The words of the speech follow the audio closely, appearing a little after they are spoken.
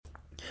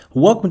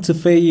Welcome to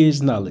Failure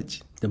is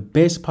Knowledge, the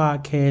best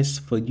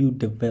podcast for you to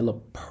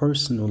develop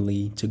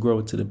personally to grow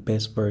into the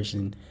best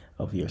version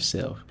of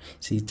yourself.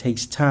 See, it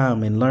takes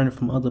time and learning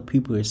from other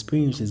people's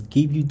experiences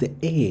give you the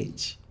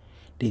edge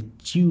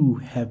that you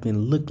have been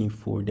looking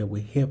for that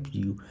will help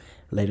you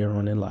later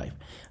on in life.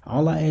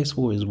 All I ask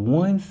for is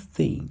one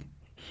thing.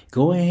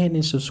 Go ahead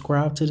and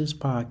subscribe to this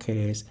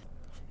podcast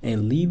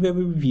and leave a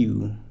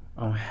review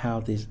on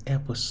how this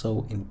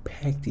episode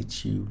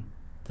impacted you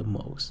the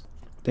most.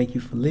 Thank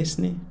you for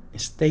listening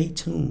and stay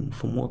tuned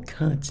for more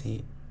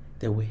content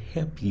that will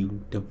help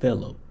you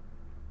develop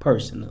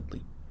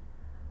personally.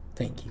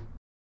 Thank you.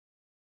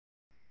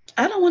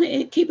 I don't want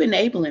to keep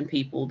enabling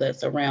people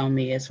that's around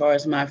me as far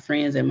as my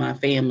friends and my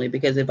family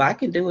because if I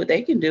can do it,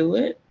 they can do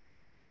it.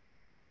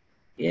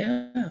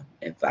 Yeah.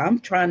 If I'm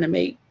trying to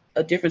make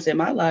a difference in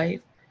my life,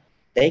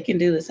 they can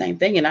do the same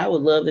thing. And I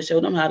would love to show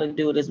them how to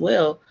do it as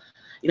well,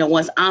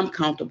 once I'm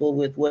comfortable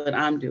with what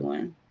I'm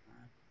doing.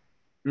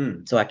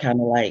 Mm. So I kind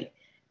of like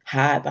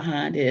hide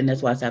behind it. And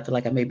that's why I feel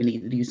like I maybe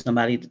need to use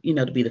somebody,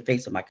 to be the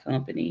face of my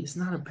company. It's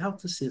not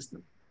about the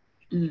system.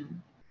 Mm.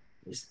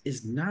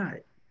 It's not.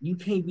 You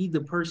can't be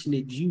the person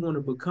that you want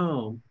to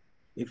become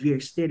if you're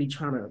steady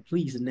trying to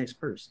please the next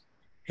person.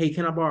 Hey,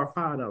 can I borrow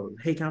 $5?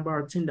 Hey, can I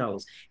borrow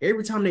 $10?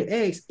 Every time they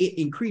ask, it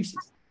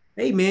increases.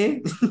 Hey,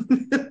 man,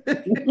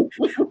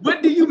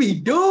 what do you be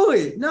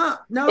doing? No,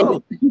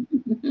 no,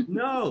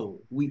 no.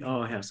 We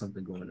all have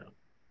something going on.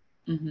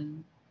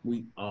 Mm-hmm.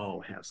 We all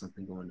have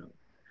something going on.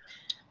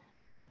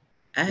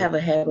 I have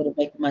a habit of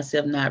making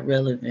myself not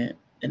relevant,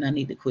 and I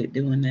need to quit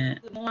doing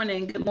that. Good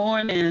morning. Good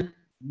morning.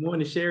 Good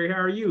morning, Sherry. How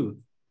are you?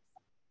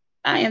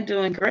 I am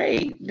doing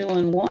great,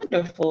 doing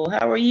wonderful.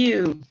 How are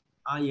you?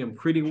 I am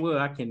pretty well.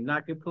 I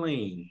cannot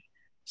complain.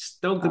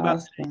 Stoked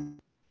about Awesome.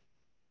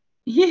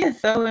 Yeah,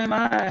 so am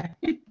I.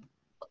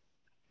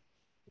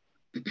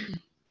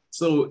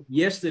 so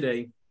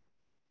yesterday,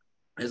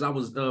 as I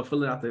was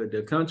filling out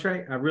the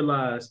contract, I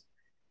realized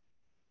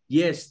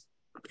yes,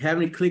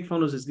 having click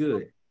funnels is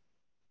good.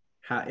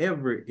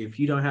 However, if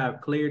you don't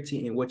have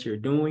clarity in what you're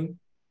doing,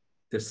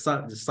 the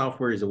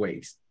software is a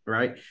waste,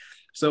 right?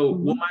 So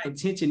what Mhm. my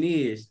intention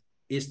is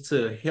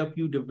to help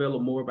you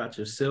develop more about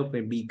yourself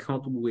and be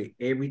comfortable with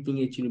everything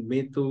that you've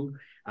been through,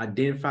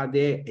 identify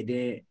that, and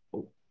then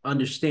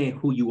understand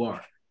who you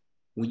are.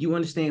 When you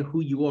understand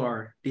who you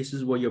are, this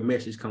is where your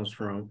message comes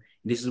from.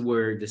 This is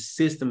where the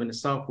system and the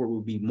software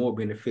will be more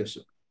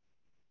beneficial.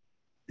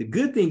 The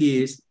good thing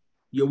is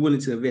you're willing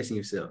to invest in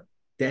yourself.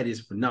 That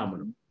is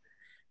phenomenal.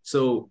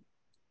 So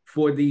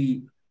for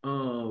the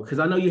because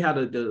I know you had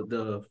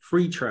the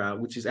free trial,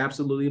 which is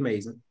absolutely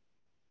amazing.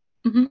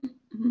 Mhm.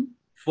 Mhm.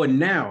 For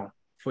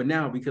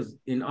now, because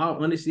in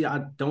all honesty, I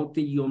don't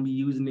think you're gonna be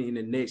using it in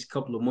the next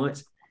couple of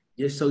months,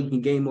 just so you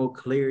can gain more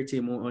clarity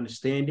and more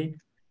understanding.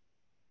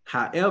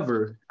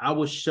 However, I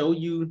will show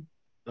you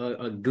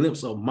a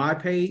glimpse of my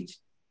page,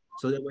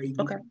 so that way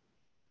Okay.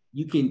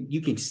 you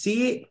can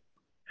see it.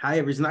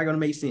 However, it's not gonna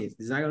make sense.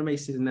 It's not gonna make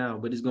sense now,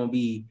 but it's gonna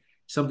be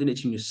something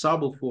that you saw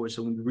before.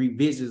 So when you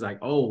revisit, it's like,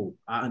 oh,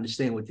 I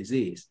understand what this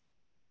is.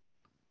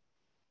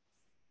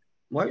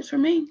 Works for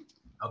me.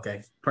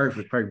 Okay,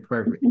 perfect, perfect,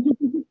 perfect.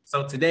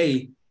 So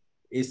today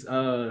is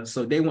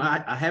so day one.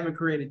 I haven't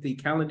created the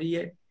calendar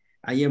yet.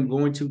 I am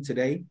going to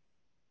today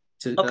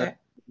to Okay.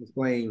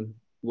 explain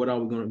what are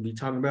we going to be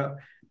talking about.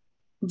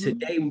 Mhm.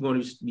 Today we're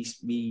going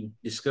to be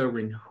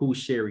discovering who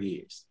Sherry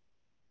is.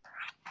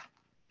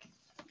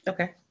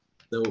 Okay.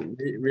 So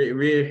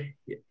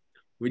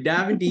we're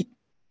diving deep.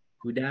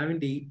 We're diving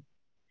deep.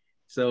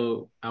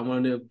 So I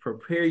want to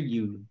prepare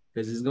you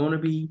because it's going to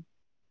be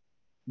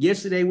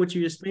yesterday what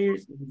you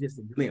experienced is just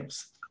a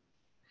glimpse.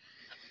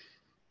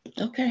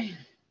 Okay.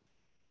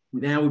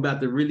 Now we're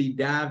about to really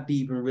dive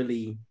deep and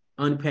really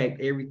unpack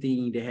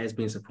everything that has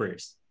been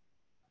suppressed.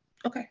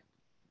 Okay.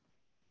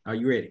 Are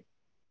you ready?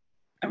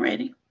 I'm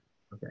ready.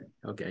 Okay.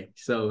 Okay.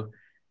 So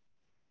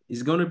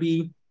it's gonna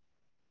be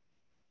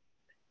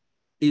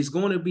it's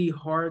going to be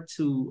hard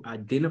to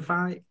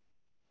identify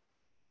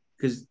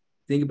because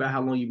think about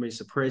how long you've been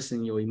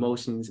suppressing your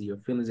emotions and your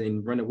feelings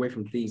and run away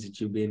from things that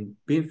you've been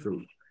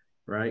through,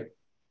 right?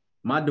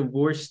 My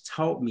divorce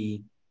taught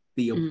me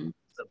the importance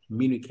Mm. of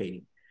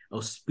communicating,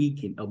 of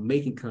speaking, of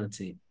making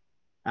content.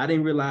 I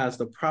didn't realize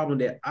the problem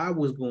that I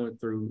was going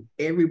through.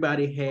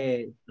 Everybody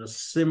had a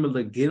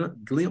similar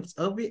glimpse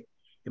of it.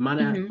 It Mhm. might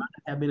not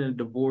have been a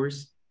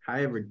divorce.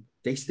 However,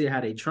 they still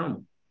had a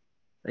trauma.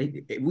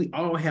 We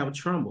all have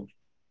trauma.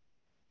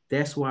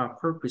 That's why our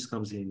purpose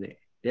comes in there.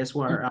 That's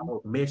why Mhm.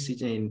 our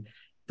message and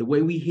the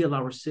way we heal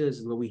ourselves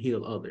is the way we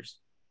heal others.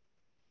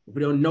 If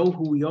we don't know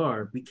who we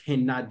are, we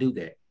cannot do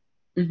that.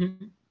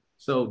 Mhm.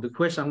 So the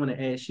question I want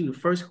to ask you, the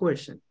first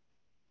question,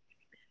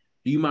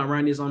 do you mind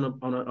writing this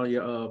on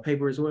your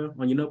paper as well,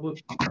 on your notebook?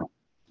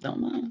 Don't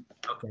mind.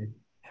 Okay.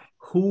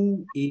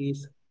 Who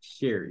is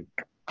Sherry?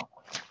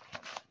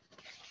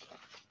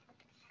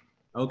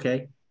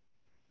 Okay.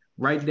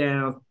 Write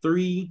down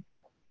three.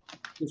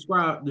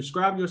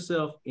 Describe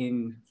yourself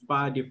in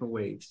five different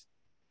ways.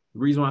 The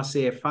reason why I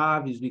said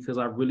 5 is because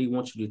I really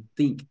want you to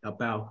think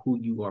about who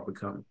you are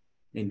becoming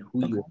and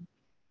who you Okay. are.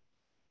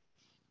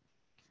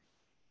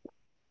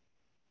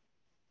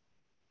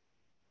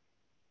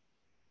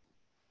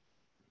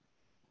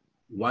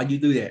 While you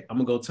do that, I'm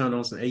gonna go turn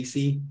on some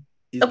AC.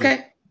 It's been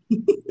Okay.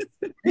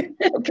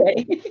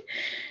 Okay.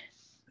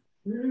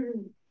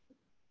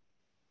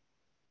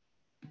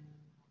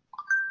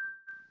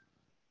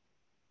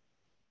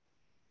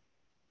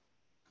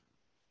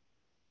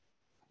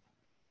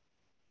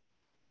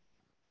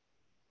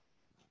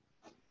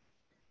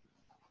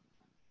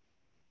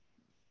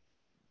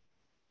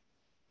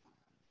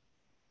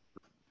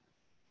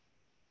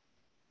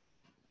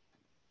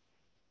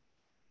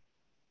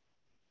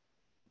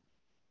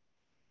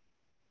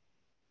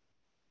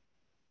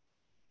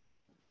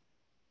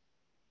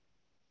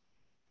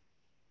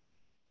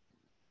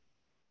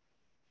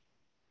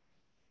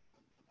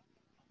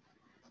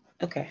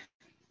 Okay.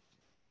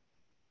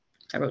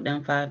 I wrote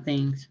down 5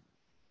 things.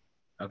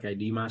 okay.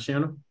 Do you mind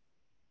sharing them?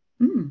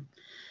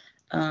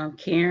 Hmm.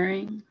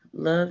 Caring,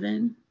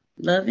 loving,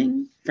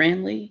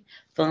 friendly,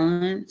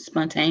 fun,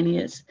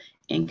 spontaneous,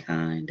 and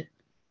kind.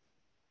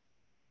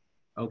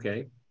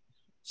 Okay.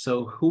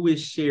 So who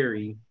is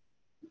Sherry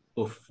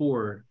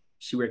before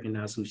she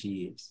recognized who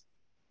she is?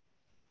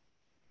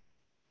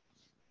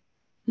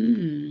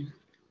 Hmm.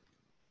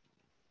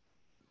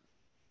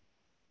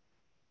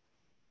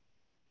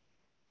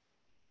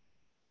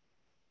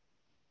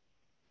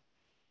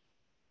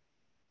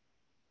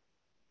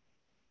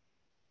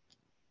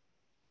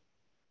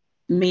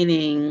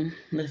 Meaning,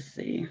 let's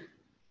see.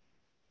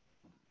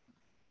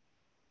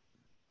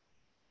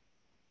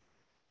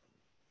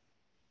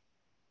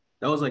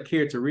 Those are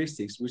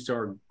characteristics which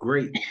are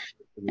great,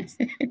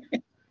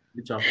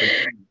 which are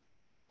phenomenal.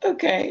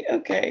 Okay,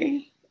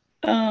 okay.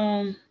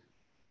 Um,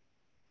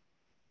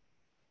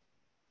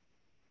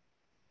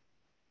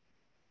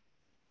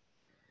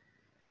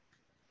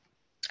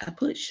 I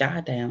put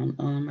shy down.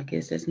 I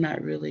guess that's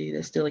not really,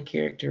 that's still a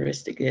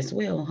characteristic as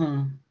well,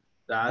 huh?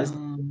 Shy is,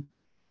 Um,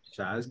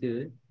 shy is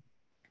good.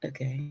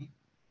 okay.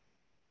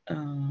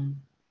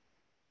 Um,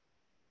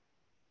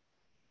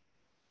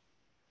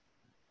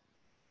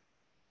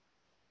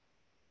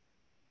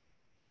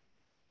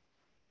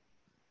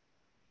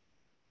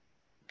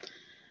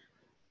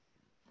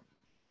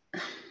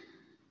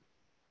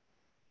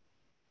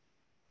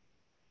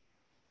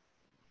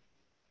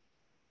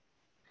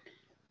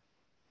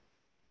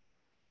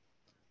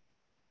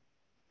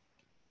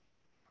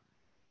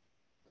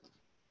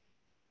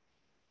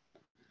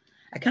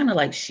 I kind of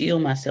like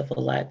shield myself a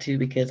lot too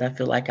because I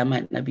feel like I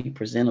might not be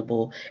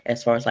presentable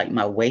as far as like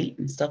my weight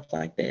and stuff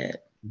like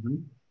that.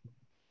 Mhm.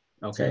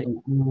 So Okay.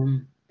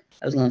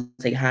 I was gonna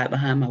say hide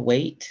behind my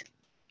weight.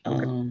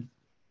 Okay. Um,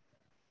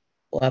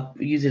 or I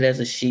use it as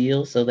a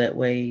shield so that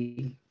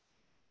way,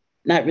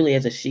 not really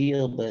as a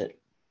shield, but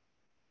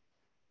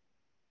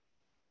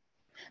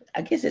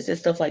I guess it's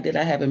just stuff like that.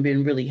 I haven't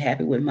been really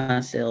happy with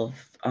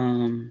myself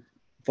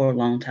for a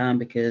long time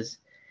because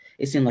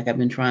it seemed like I've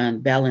been trying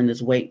battling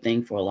this weight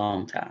thing for a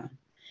long time.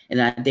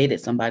 And I dated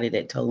somebody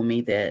that told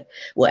me that,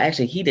 well,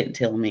 actually, he didn't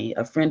tell me.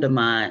 A friend of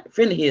mine, a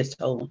friend of his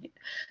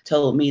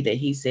told me that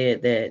he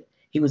said that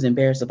he was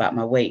embarrassed about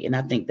my weight. And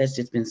I think that's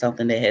just been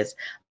something that has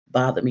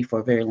bothered me for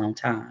a very long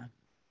time.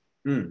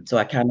 Mm, So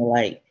I kind of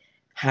like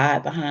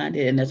hide behind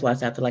it. And that's why I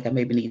feel like I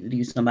maybe need to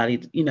use somebody,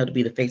 to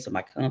be the face of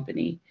my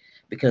company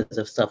because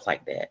of stuff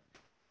like that.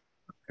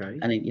 okay.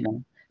 I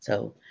mean.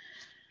 So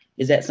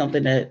is that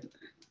something that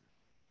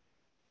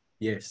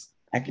Yes.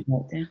 I can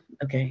note down?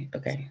 Okay,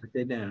 okay, Put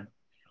that down.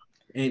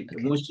 And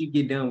okay. once you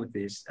get done with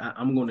this,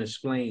 I'm going to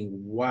explain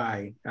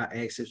why I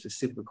asked this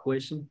specific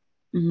question.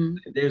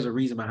 Mm-hmm. There's a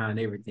reason behind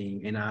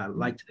everything, and I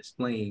like to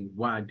explain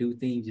why I do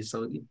things just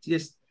so it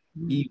just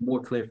give Mm-hmm. you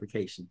more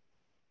clarification.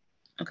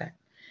 Okay.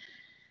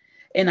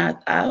 And I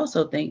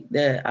also think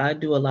that I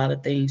do a lot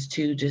of things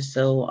too, just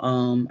so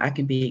I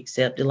can be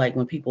accepted. Like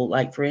when people,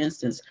 like for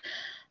instance,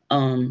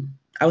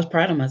 I was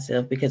proud of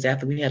myself because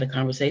after we had a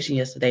conversation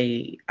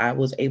yesterday, I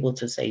was able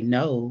to say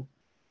no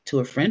to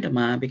a friend of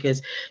mine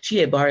because she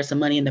had borrowed some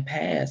money in the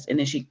past. And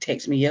then she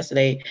texted me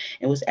yesterday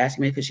and was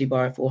asking me because she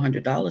borrowed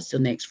 $400 till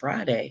next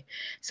Friday.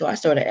 So I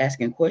started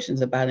asking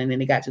questions about it. And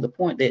then it got to the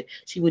point that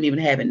she wouldn't even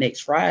have it next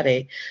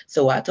Friday.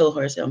 So I told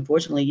her, so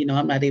unfortunately,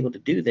 I'm not able to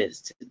do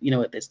this,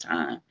 at this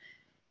time.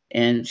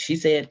 And she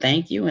said,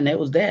 thank you. And that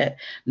was that.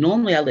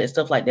 Normally, I let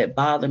stuff like that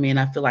bother me, and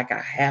I feel like I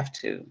have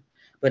to.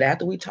 But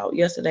after we talked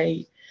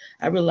yesterday,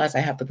 I realized I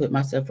have to put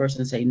myself first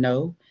and say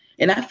no.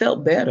 And I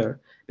felt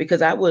better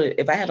because I would,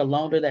 if I had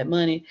loaned her that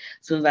money,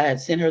 as soon as I had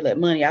sent her that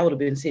money, I would have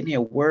been sitting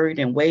here worried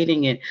and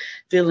waiting and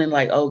feeling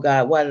like, oh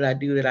God, why did I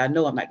do that? I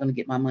know I'm not going to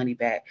get my money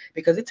back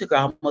because it took her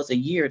almost a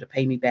year to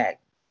pay me back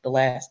the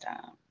last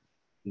time.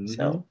 Mm-hmm.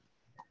 So,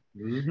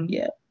 Mm-hmm.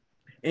 yeah.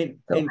 And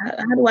So, and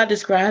how do I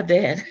describe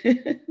that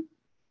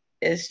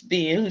as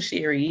being who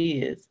Sherry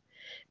is?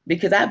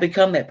 Because I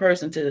become that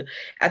person to,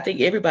 I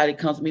think everybody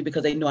comes to me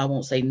because they know I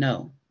won't say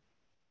no.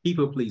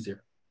 people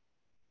pleaser.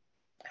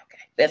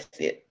 Okay, that's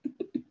it.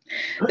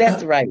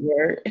 That's the right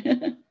word.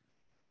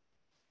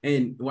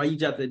 And while you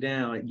jot that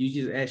down, you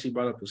just actually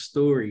brought up a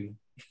story.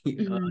 Do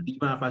you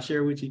mind if I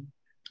share with you?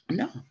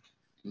 No.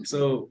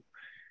 So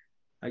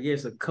I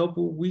guess a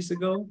couple weeks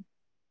ago,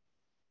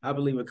 my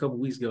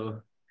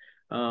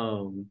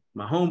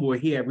homeboy,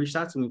 he had reached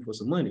out to me for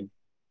some money.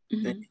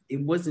 And it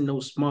wasn't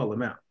no small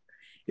amount.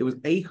 It was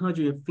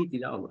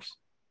 $850.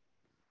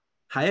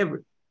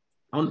 However,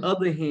 on the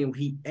other hand,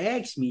 he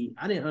asked me,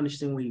 I didn't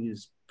understand what he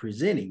was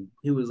presenting.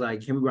 He was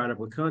like, can we write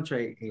up a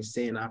contract and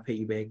saying I'll pay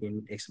you back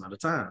in X amount of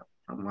time?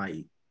 I'm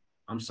like,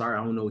 I'm sorry,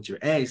 I don't know what you're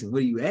asking. What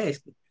are you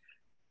asking?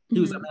 He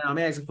was like, man, I'm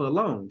asking for a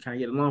loan. Can I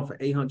get a loan for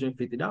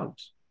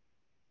 $850?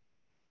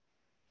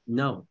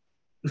 No.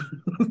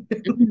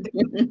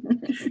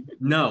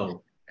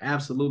 No,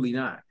 absolutely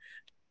not.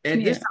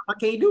 At this time, I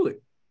can't do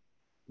it.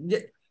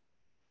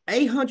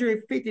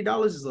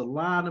 $850 is a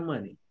lot of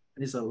money.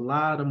 It's a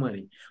lot of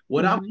money.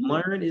 What I've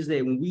learned is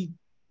that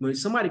when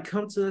somebody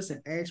comes to us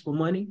and asks for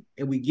money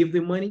and we give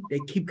them money, they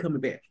keep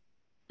coming back.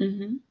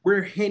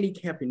 We're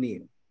handicapping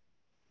them.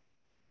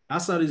 I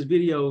saw this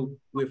video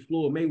with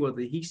Floyd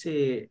Mayweather. He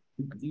said,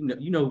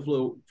 you know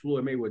who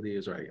Floyd Mayweather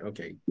is, right?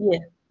 Okay. Yeah.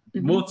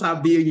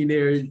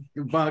 Multi-billionaire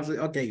boxer.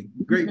 Okay,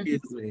 great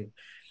businessman.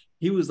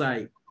 He was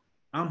like,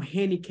 I'm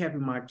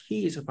handicapping my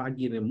kids if I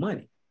give them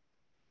money.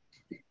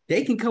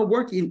 They can come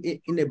work in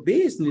the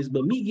business,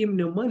 but me giving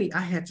them money,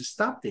 I had to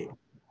stop that.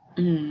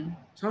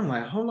 So I'm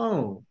like,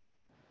 hold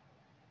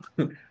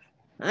on.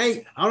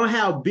 I don't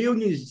have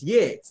billions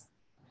yet.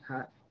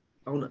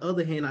 On the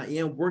other hand, I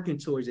am working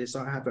towards it.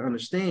 So I have to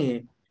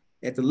understand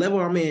at the level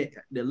I'm at,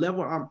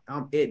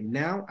 I'm at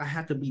now, I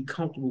have to be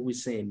comfortable with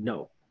saying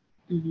no.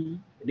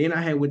 Then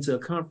I went to a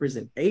conference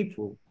in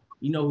April.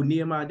 You know who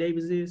Nehemiah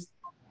Davis is?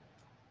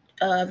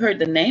 I've heard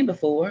the name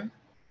before.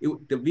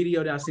 The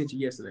video that I sent you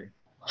yesterday.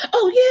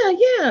 Oh,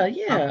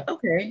 yeah.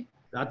 Okay.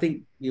 I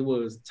think it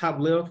was top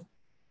left.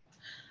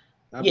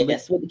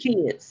 Yes, with the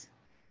kids.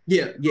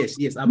 Yeah, yes,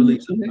 I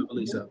believe so. I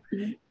believe so.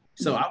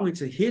 So I went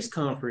to his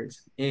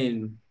conference,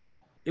 and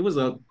it was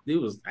an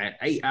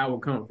 8-hour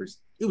conference.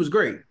 It was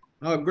great.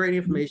 Great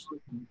information,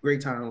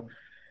 great time.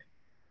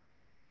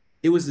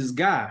 It was this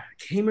guy. I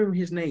can't remember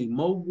his name.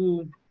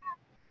 Mogul.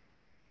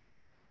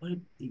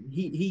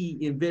 He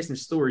invests in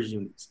storage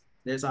units.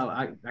 That's all.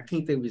 I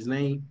can't think of his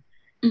name.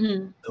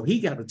 So he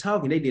got to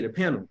talking. They did a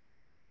panel.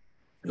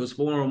 It was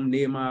for him,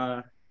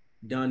 Nehemiah,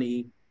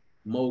 Donnie,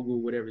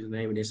 Mogul, whatever his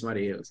name, and then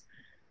somebody else.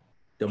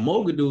 The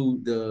Mogul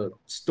dude, the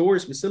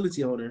storage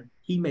facility owner,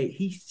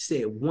 he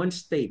said one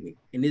statement,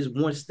 and this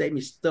one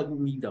statement stuck with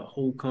me the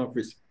whole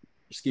conference.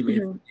 Excuse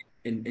me,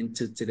 and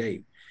to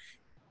today.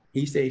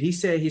 He said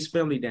his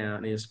family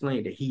down and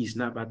explained that he's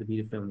not about to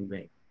be the family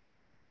bank.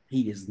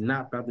 He is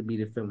not about to be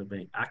the family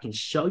bank. I can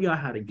show y'all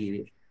how to get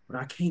it, but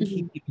I can't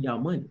keep giving y'all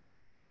money.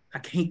 I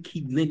can't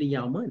keep lending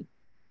y'all money.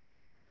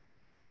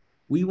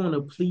 We want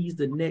to please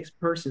the next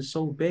person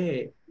so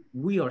bad,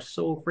 we are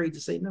so afraid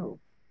to say no.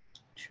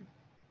 True.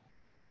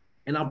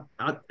 And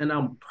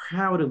I'm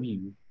proud of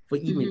you for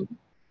even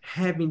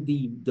having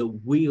the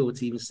will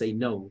to even say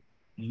no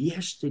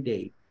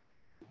yesterday.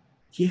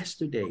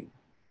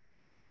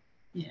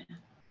 Yeah.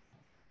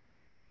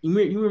 You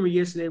remember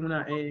yesterday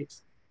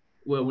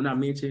when I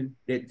mentioned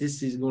that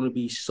this is going to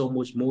be so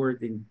much more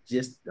than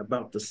just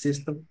about the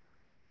system?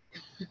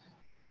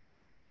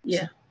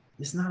 Yeah.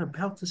 It's not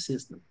about the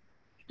system.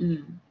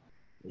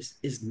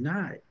 It's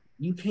not.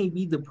 You can't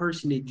be the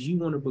person that you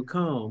want to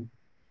become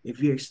if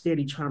you're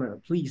steady trying to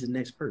please the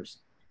next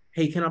person.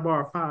 Hey, can I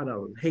borrow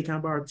 $5? Hey, can I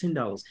borrow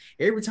 $10?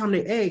 Every time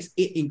they ask,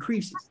 it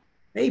increases.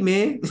 Hey,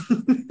 man,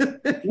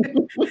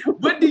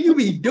 what do you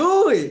be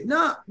doing?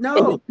 No.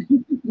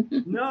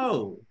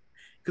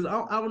 Because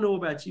I don't know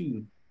about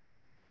you,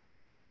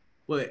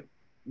 but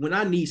when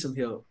I need some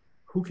help,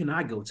 who can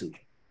I go to?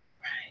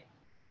 Right.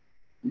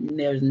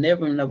 There's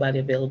never nobody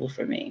available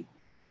for me.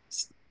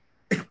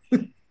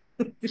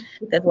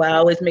 That's why I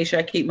always make sure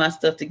I keep my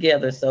stuff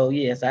together. So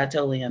yes, I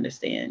totally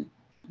understand.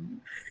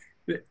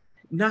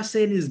 Not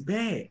saying it's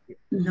bad.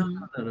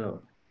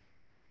 No.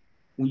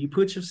 When you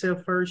put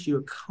yourself first,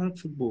 you're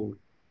comfortable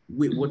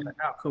with what the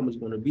outcome is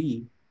going to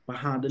be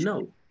behind the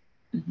no.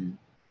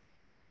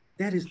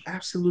 That is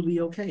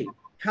absolutely okay.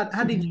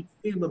 How did you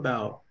feel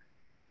about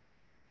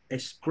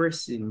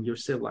expressing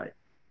yourself like,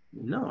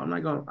 no, I'm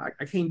not going to,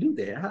 I can't do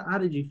that? How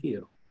did you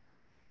feel?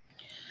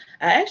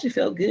 I actually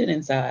felt good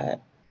inside.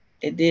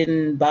 It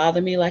didn't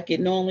bother me like it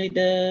normally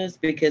does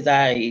because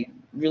I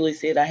really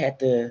said I had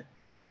to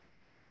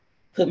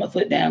put my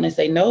foot down and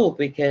say no,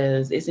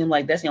 because it seemed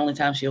like that's the only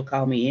time she'll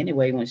call me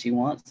anyway when she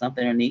wants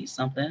something or needs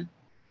something.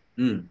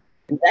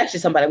 It's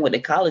actually somebody I went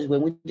to college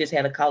with. We just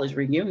had a college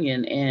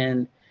reunion,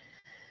 and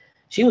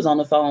she was on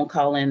the phone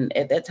calling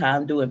at that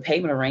time doing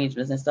payment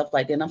arrangements and stuff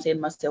like that. And I'm saying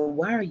to myself,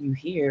 why are you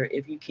here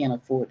if you can't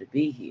afford to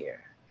be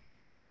here?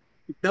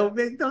 Don't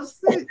make no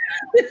sense.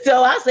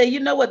 So I say,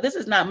 you know what? This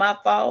is not my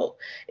fault.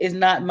 It's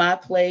not my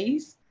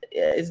place.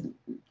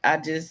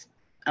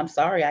 I'm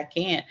sorry, I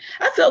can't.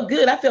 I felt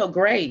good. I felt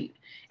great.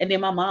 And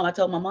then I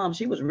told my mom,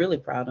 she was really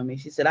proud of me.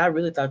 She said, I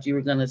really thought you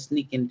were going to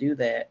sneak and do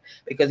that,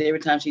 because every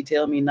time she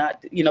tell me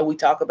not to, we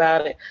talk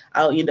about it,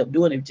 I'll end up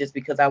doing it just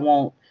because I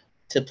want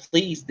to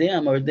please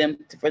them, or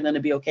for them to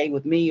be okay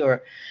with me,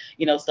 or,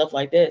 stuff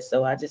like that.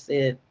 So I just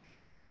said,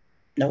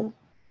 no.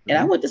 And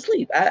I Mhm. went to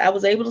sleep. I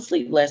was able to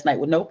sleep last night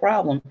with no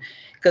problem.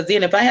 Because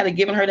then if I had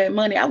given her that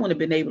money, I wouldn't have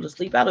been able to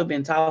sleep. I'd have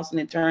been tossing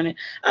and turning.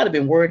 I'd have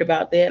been worried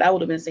about that. I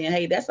would have been saying,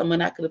 hey, that's some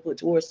money I could have put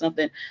towards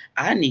something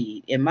I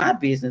need in my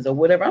business or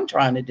whatever I'm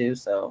trying to do.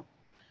 So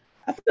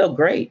I feel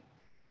great.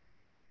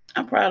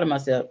 I'm proud of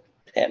myself.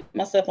 Pat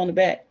myself on the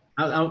back.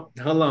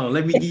 Hold on.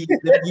 Let me give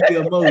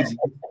you emoji.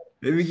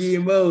 Let me give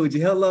you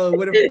emoji. Hello.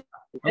 What if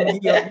I'm gonna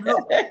give you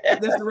no,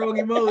 that's the wrong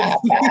emoji.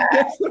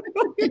 That's the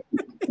wrong.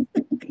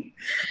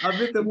 I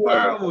meant the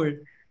Yeah. power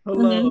one.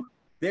 Hold on. Hmm.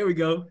 There we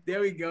go.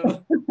 There we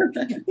go.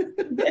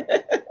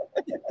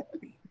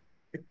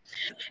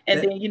 And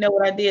That then you know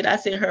what I did? I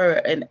sent her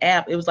an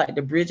app. It was like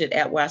the Bridget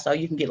app where I saw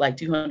you can get like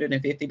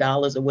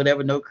 $250 or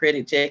whatever, no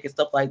credit check and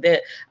stuff like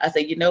that. I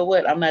said, you know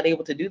what? I'm not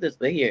able to do this,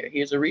 but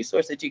here's a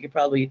resource that you could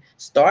probably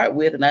start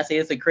with. And I said,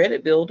 it's a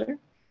credit builder.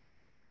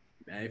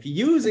 if you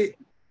use it,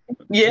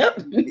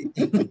 Yep.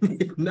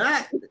 if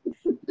not,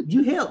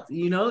 you helped.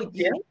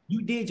 Yeah.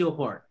 You did your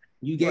part.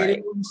 You gave it Right.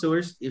 a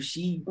resource. If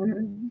she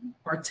Hmm.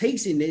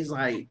 partakes in this,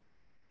 like,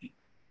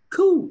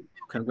 cool, Hmm.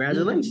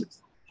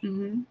 congratulations.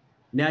 Hmm.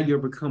 Now you're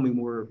becoming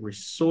more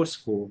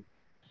resourceful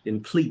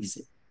than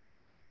pleasing.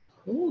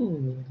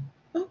 Ooh.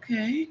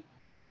 Okay.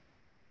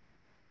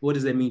 What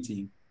does that mean to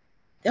you?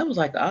 That was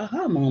like an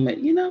aha moment.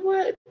 You know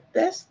what?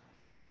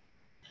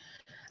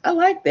 I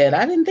like that.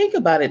 I didn't think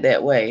about it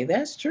that way.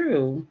 That's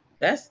true.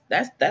 That's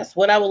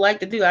what I would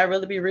like to do. I'd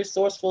rather be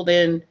resourceful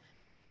than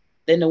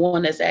the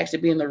one that's actually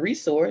being the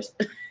resource.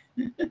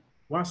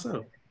 Why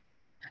so?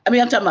 I mean,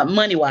 I'm talking about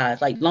money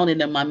wise, like loaning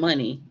them my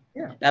money.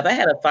 Yeah. Now, if I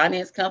had a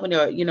finance company,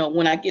 or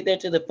when I get there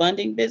to the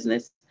funding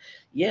business,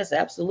 yes,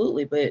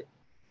 absolutely. But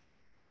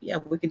yeah,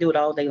 we can do it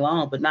all day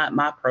long, but not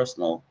my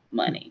personal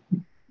money.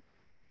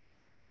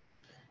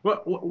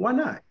 Why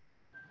not?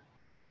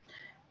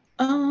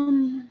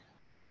 Um,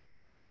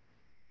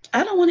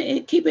 I don't want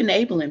to keep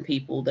enabling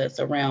people that's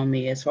around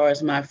me as far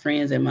as my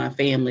friends and my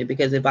family,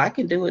 because if I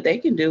can do it, they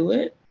can do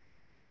it.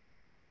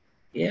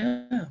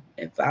 Yeah.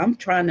 If I'm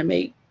trying to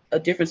make a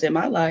difference in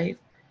my life,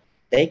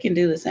 they can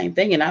do the same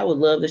thing. And I would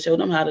love to show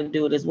them how to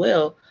do it as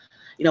well.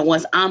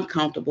 Once I'm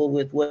comfortable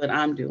with what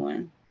I'm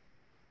doing.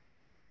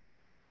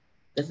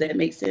 Does that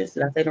make sense?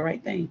 Did I say the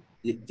right thing?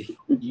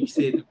 You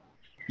said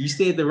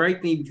the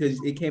right thing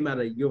because it came out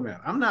of your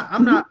mouth. I'm not. I'm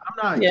Hmm. not. I'm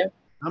not. Yeah.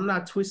 I'm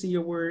not twisting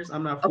your words.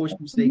 I'm not Okay. forcing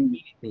you to say Hmm.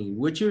 anything.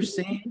 What you're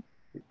saying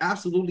is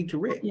absolutely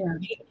correct. Yeah.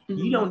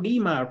 You Hmm. don't need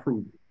my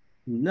approval.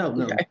 No,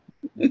 no, Okay.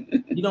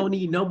 you don't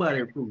need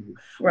nobody approval.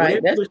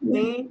 Right. Whatever That's you're true.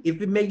 saying,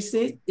 if it makes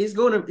sense, it's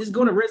gonna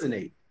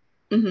resonate.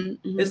 Hmm.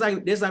 It's Hmm.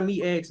 like that's like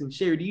me asking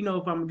Sherry, do you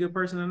know if I'm a good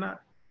person or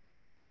not?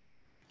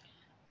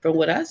 From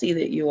what I see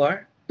that you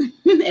are,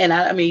 and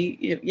I mean,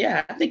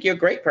 yeah, I think you're a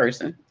great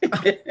person.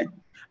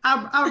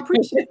 I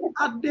appreciate.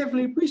 I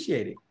definitely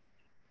appreciate it.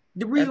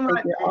 The I reason why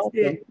think I you're asked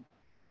awesome. that,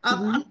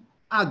 Hmm.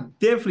 I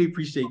definitely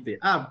appreciate that.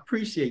 I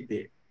appreciate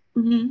that.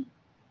 Hmm.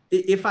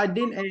 If I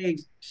didn't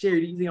ask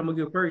Sherry, do you think I'm a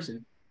good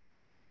person?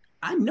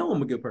 I know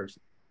I'm a good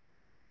person.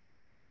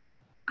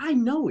 I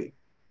know it.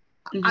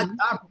 I, Hmm.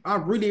 I, I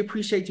really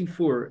appreciate you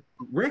for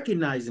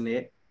recognizing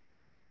that.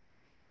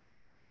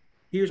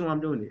 Here's why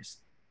I'm doing this.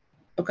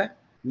 Okay.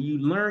 When you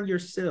learn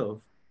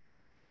yourself,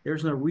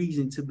 there's no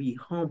reason to be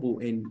humble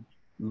and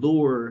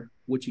lower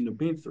what you've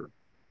been through.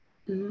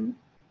 Hmm.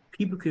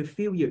 People can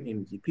feel your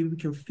energy. People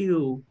can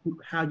feel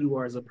how you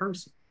are as a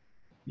person.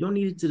 You don't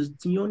need to.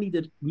 You don't need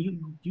to.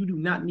 You do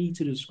not need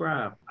to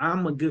describe.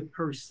 I'm a good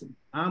person.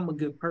 I'm a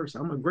good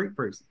person. I'm a great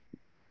person.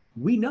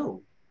 We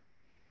know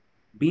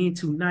being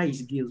too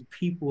nice gives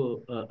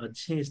people a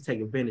chance to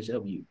take advantage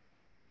of you.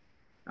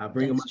 I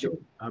bring them. That's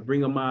true. I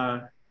bring up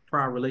my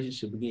prior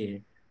relationship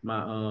again.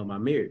 My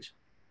marriage.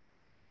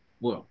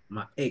 Well,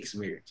 my ex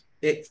marriage.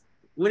 Ex,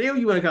 whatever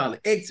you want to call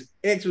it.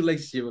 Ex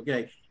relationship.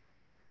 Okay.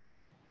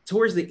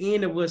 Towards the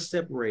end of us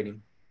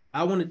separating,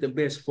 I wanted the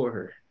best for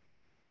her.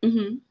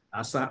 Hmm.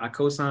 I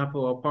co-signed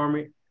for her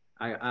apartment.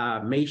 I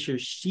made sure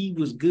she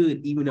was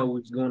good, even though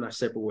we was going our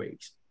separate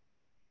ways.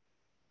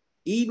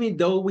 Even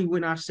though we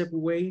went our separate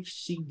ways,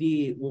 she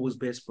did what was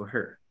best for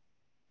her.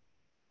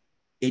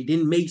 It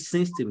didn't make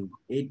sense to me.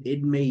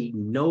 It made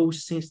no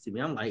sense to me.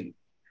 I'm like,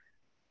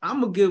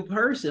 I'm a good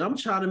person. I'm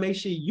trying to make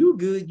sure you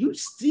good. You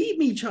see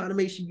me trying to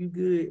make sure you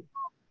good.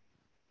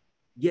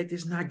 Yet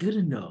it's not good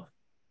enough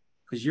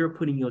because you're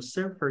putting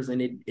yourself first,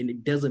 and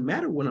it doesn't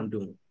matter what I'm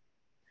doing.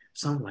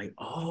 So I'm like,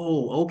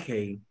 oh,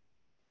 okay.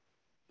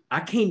 I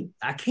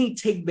can't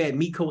take back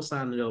me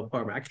co-signing the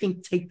apartment. I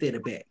can't take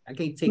that back. I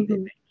can't take that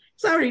Hmm. back.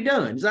 It's already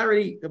done. It's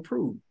already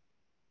approved.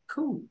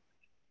 Cool.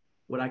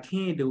 What I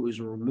can do is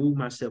remove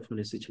myself from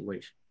the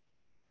situation.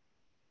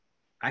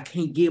 I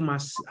can't give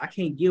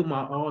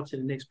my all to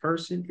the next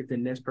person if the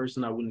next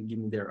person I wouldn't give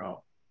me their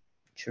all.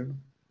 True.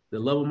 The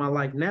love of my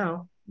life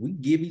now, we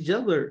give each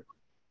other.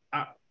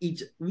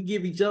 we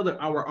give each other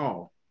our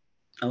all,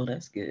 Oh,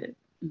 that's good.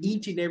 Mm-hmm.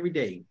 each and every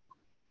day.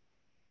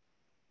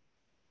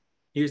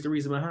 Here's the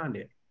reason behind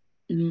it.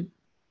 Mm-hmm.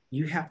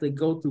 You have to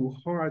go through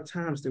hard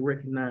times to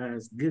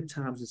recognize good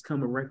times is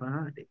coming right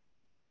behind it.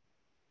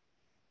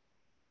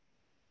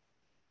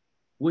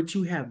 What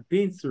you have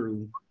been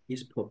through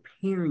is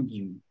preparing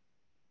you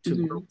to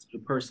grow Mm-hmm. to the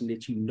person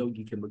that you know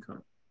you can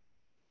become.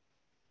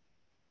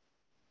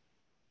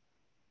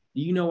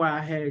 Do you know why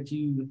I had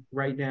you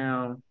write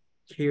down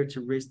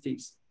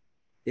characteristics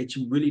that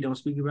you really don't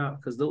speak about?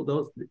 Because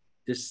those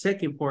the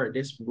second part,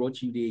 that's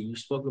what you did. You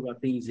spoke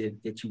about things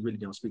that you really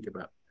don't speak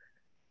about.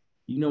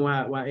 You know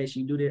why I asked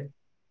you to do that?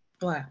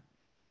 Wow.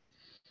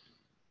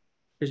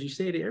 Because you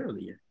said it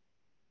earlier.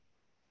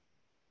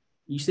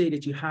 You said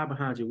that you hide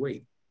behind your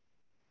weight.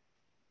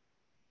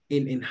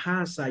 In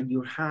hindsight,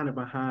 you're hiding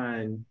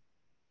behind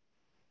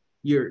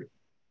your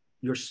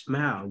your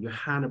smile. You're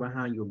hiding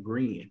behind your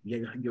grin.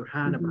 You're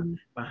hiding Mm-hmm.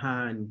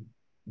 behind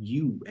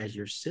you as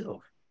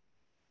yourself.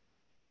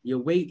 Your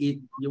weight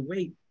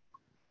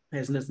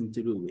has nothing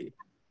to do with it.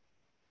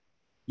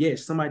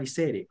 Yes, somebody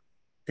said it.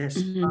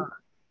 That's Mm-hmm.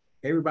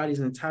 everybody's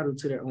entitled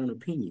to their own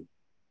opinion.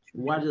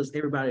 Why does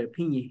everybody's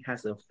opinion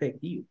has to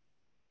affect you?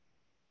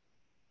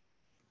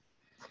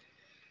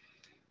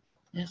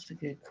 That's a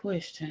good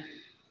question.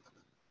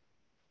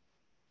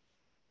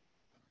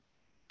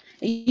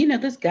 You know,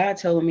 this guy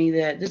told me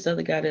that this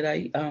other guy that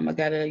a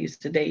guy that I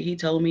used to date, he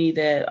told me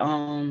that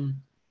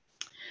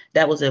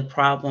that was a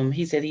problem.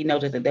 He said he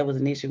noticed that was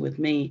an issue with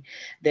me,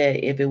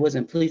 that if it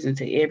wasn't pleasing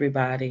to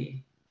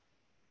everybody,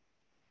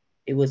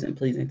 it wasn't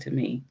pleasing to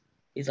me.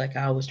 It's like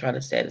I always try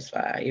to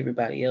satisfy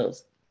everybody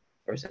else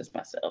versus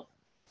myself.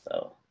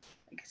 So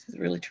I guess it's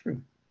really true.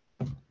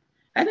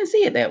 I didn't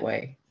see it that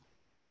way.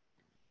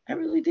 I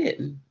really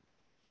didn't.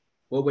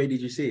 What way did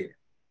you see it?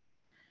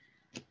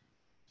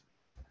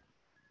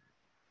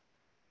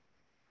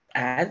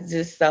 I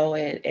just saw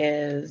it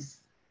as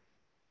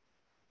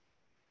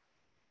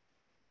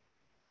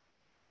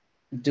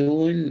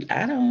doing,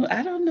 I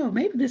don't know.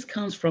 Maybe this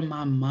comes from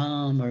my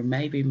mom, or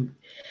maybe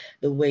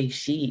the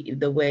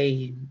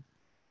way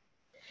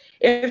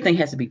everything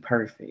has to be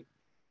perfect.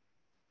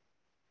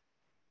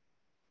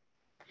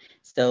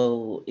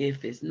 So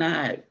if it's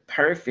not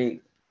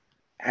perfect,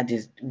 I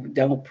just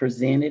don't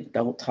present it,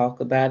 don't talk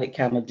about it,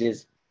 kind of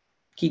just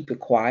keep it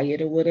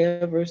quiet or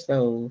whatever.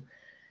 So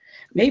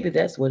maybe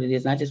that's what it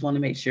is. I just want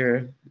to make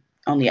sure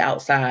on the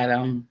outside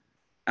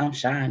I'm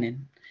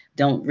shining.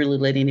 Don't really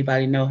let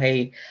anybody know,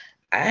 hey,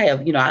 I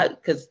have,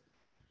 because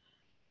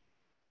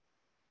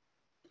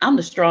I'm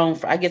the strong.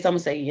 I guess I'm gonna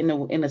say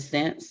in a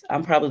sense,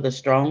 I'm probably the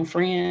strong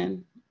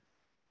friend,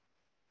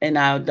 and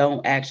I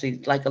don't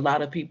actually, like a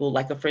lot of people,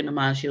 like a friend of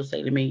mine, she'll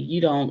say to me, you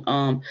don't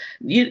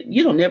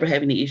never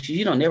have any issues.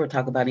 You don't never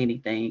talk about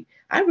anything.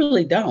 I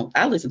really don't.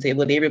 I listen to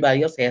what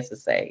everybody else has to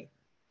say.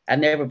 I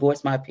never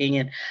voice my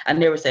opinion. I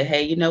never say,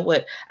 hey, you know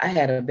what? I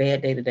had a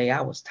bad day today.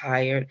 I was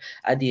tired.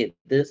 I did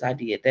this. I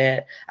did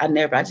that. I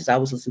just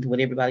always listen to what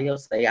everybody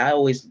else say. I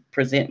always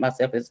present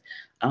myself as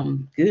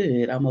I'm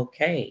good. I'm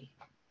okay.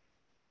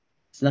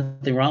 There's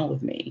nothing wrong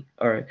with me,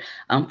 or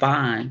I'm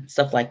fine.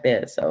 Stuff like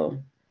that.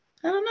 So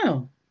I don't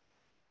know.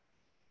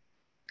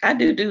 I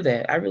do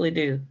that. I really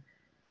do.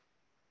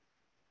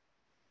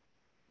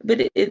 But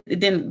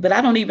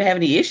I don't even have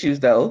any issues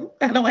though.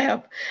 I don't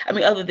have. I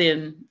mean, other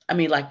than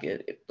like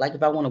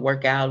if I want to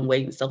work out and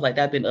weight and stuff like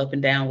that, I've been up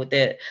and down with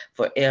that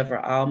forever,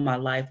 all my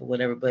life or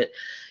whatever. But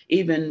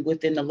even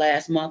within the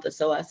last month or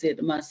so, I said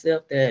to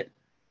myself that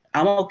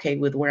I'm okay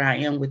with where I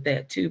am with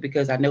that too,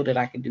 because I know that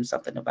I can do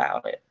something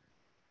about it.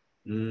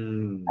 I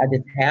Mm.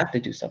 just have to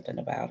do something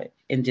about it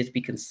and just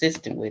be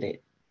consistent with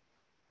it.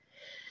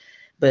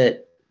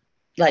 But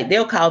like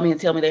they'll call me and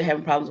tell me they're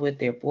having problems with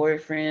their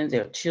boyfriends,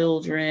 their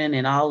children,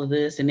 and all of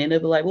this, and then they'll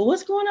be like, "Well,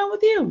 what's going on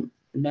with you?"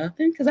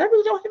 Nothing, because I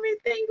really don't have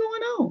anything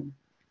going on.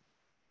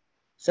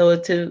 So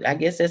I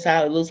guess that's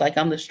how it looks like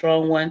I'm the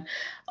strong one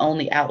on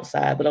the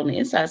outside, but on the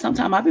inside,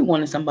 sometimes I be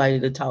wanting somebody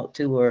to talk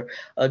to, or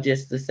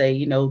just to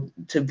say, to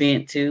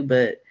vent to,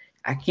 but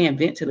I can't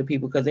vent to the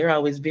people because they're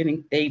always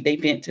venting. They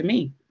vent to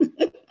me.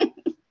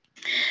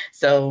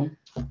 So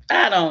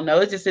I don't know.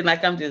 It's just seems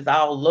like I'm just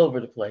all over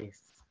the place.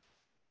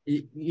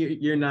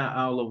 You're not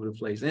all over the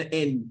place,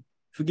 and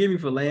forgive me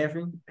for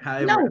laughing.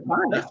 However, No, it's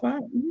fine. It's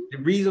fine. the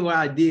reason why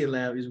I did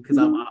laugh is because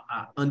Hmm.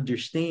 I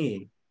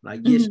understand.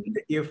 Like, yes, Hmm. you're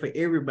the ear for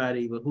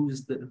everybody, but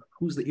who's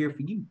the ear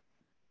for you?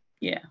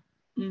 Yeah.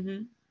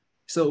 Hmm.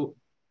 So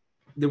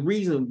the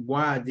reason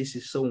why this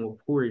is so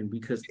important,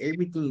 because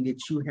everything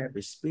that you have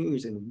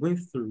experienced and went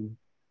through,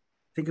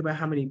 think about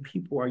how many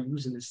people are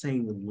using the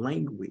same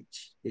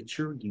language that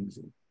you're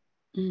using.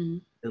 Hmm.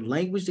 The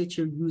language that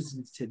you're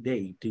using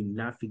today, do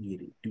not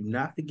forget it. Do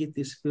not forget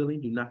this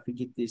feeling. Do not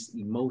forget this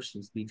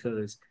emotions,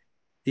 because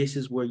this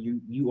is where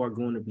you are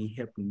going to be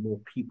helping more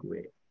people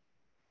at.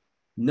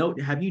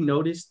 Note, have you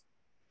noticed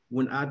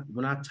when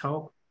I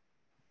talk,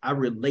 I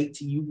relate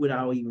to you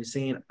without even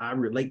saying I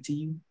relate to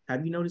you?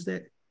 Have you noticed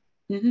that?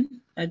 Hmm.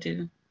 I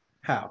do.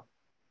 How?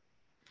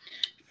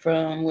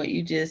 From what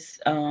you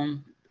just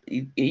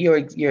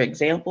your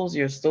examples,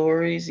 your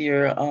stories,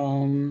 your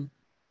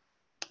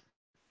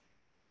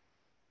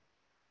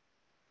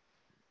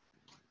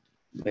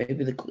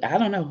maybe I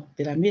don't know.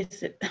 Did I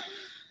miss it?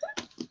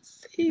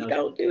 See, No,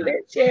 don't do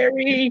that,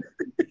 Cherry.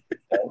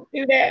 Don't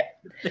do that.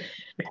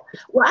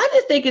 Well, I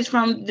just think it's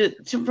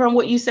from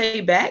what you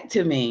say back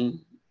to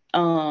me,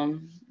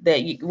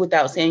 that you,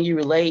 without saying you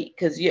relate,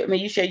 because I mean,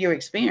 you share your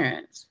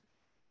experience.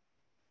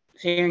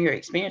 Sharing your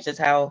experience is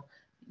how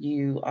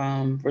you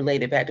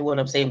relate it back to what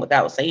I'm saying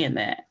without saying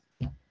that.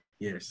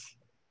 yes,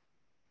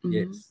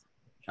 Mm-hmm. yes.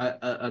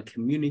 A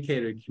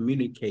communicator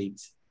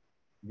communicates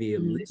via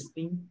Mm-hmm.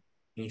 listening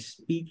and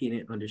speaking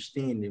and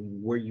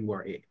understanding where you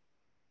are at.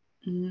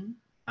 Mm-hmm.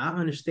 I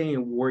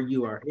understand where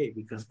you are at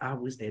because I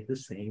was at the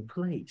same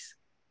place.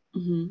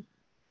 Mm-hmm.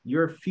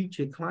 Your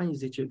future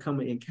clients that you're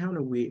coming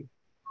encounter with,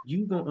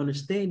 you gonna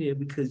understand it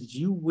because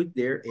you were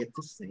there at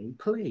the same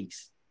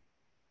place.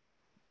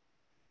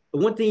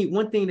 One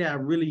thing that I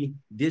really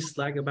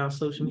dislike about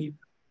social media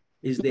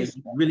is that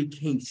you really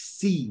can't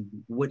see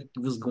what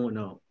was going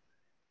on.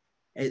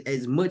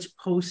 As much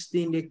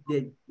posting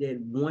that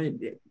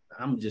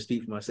I'm just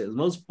speaking for myself.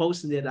 Most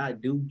posting that I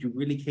do, you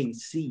really can't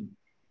see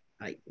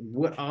like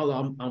what all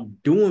I'm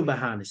doing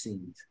behind the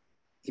scenes.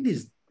 It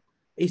is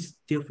it's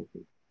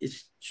difficult.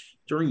 It's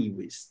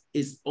strenuous.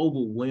 It's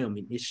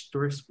overwhelming. It's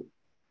stressful.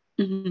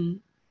 Mm-hmm.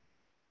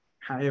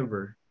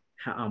 However,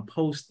 how I'm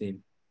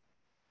posting,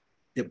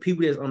 the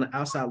people that's on the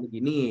outside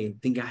looking in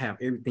think I have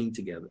everything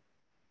together.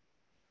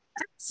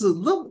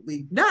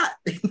 Absolutely not.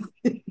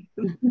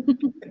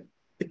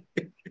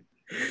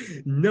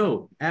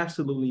 No,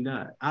 absolutely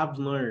not. I've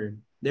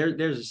learned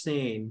there's a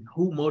saying,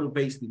 who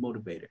motivates the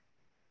motivator?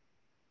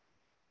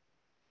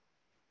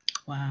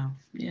 Wow.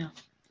 Yeah.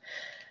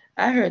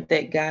 I heard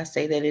that guy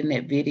say that in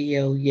that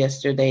video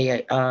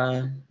yesterday.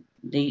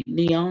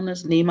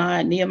 Nehemiah,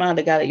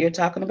 the guy that you're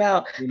talking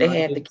about, You they know,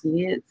 had the yes.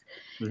 kids.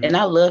 And Mm-hmm.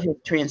 I love his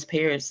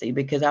transparency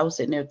because I was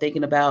sitting there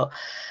thinking about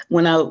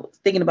when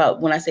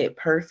I said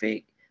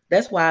perfect,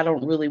 that's why I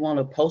don't really want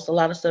to post a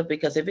lot of stuff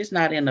because if it's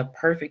not in a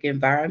perfect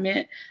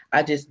environment,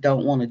 I just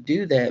don't want to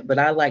do that. But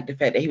I like the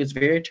fact that he was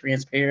very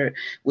transparent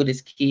with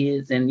his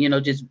kids and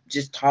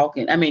just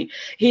talking. I mean,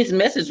 his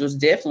message was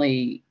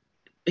definitely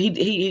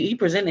he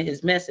presented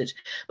his message,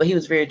 but he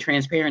was very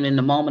transparent in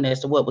the moment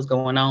as to what was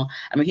going on.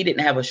 I mean, he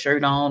didn't have a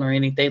shirt on or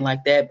anything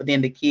like that, but then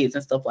the kids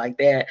and stuff like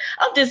that.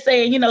 I'm just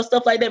saying,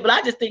 stuff like that. But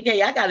I just think,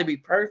 hey, I got to be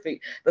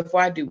perfect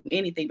before I do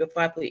anything,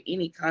 before I put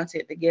any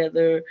content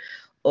together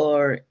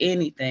or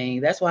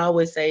anything. That's why I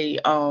always say,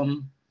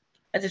 I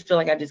just feel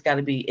like I just got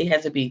to be. It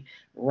has to be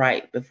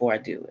right before I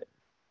do it.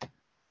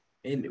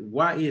 And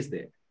why is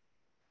that?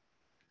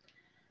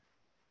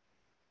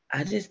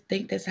 I just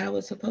think that's how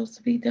it's supposed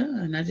to be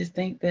done. I just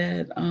think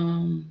that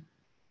no,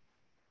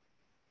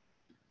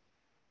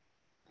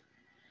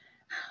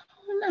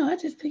 I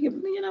just think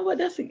you know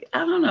what I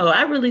don't know.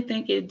 I really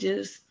think it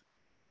just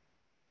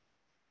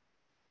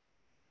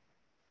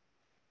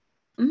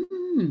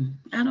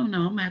I don't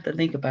know. I'm gonna have to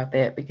think about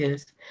that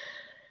because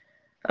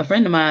a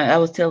friend of mine, I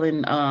was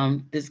telling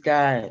this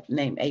guy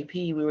named AP,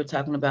 we were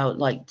talking about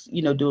like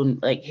doing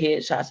like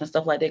headshots and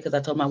stuff like that because I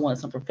told him I wanted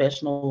some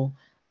professional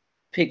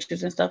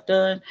pictures and stuff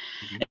done,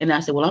 Mm-hmm. and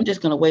I said, well, I'm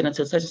just gonna wait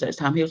until such and such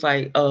time. He was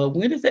like,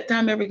 when is that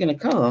time ever gonna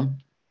come?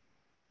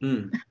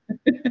 Mm.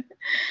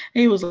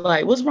 He was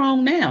like, what's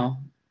wrong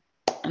now?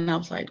 And I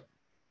was like,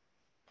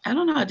 I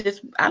don't know. I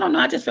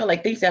just felt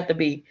like things have to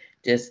be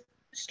just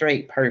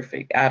straight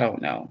perfect. I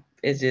don't know.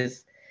 It's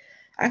just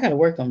I gotta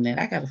work on that.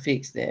 I gotta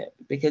fix that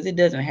because it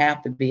doesn't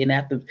have to be. And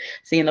after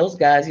seeing those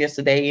guys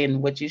yesterday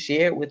and what you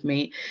shared with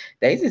me,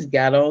 they just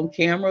got on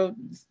camera.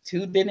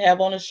 Two didn't have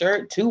on a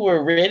shirt. Two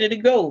were ready to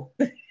go.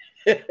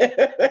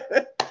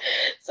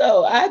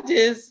 So I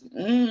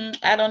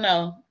don't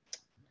know.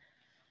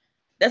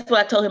 That's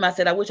what I told him. I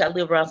said, I wish I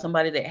lived around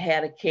somebody that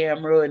had a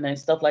camera and then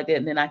stuff like that,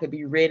 and then I could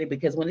be ready.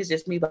 Because when it's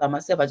just me by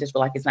myself, I just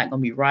feel like it's not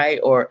gonna be right.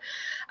 Or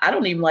I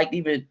don't even like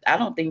even. I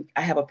don't think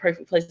I have a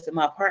perfect place in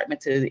my apartment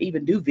to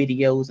even do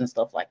videos and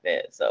stuff like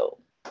that. So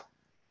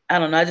I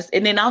don't know.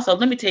 And then also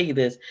let me tell you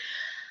this.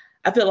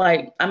 I feel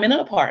like I'm in an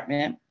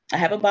apartment. I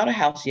haven't bought a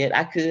house yet.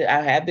 I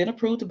have been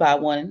approved to buy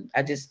one.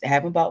 I just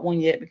haven't bought one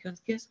yet because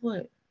guess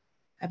what?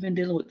 I've been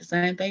dealing with the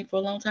same thing for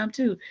a long time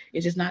too.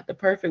 It's just not the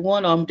perfect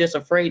one, or I'm just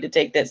afraid to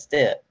take that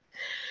step.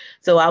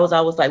 So I was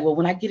always like, well,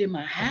 when I get in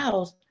my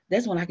house,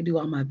 that's when I can do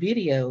all my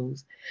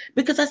videos.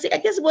 Because I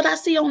guess what I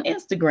see on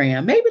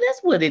Instagram, maybe that's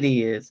what it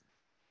is.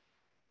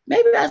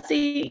 Maybe I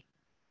see,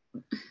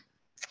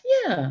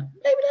 yeah,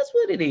 maybe that's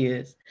what it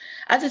is.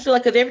 I just feel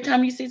like because every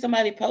time you see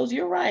somebody post,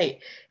 you're right.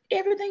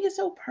 Everything is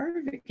so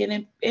perfect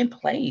and in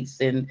place.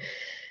 And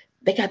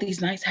they got these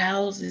nice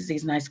houses,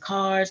 these nice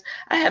cars.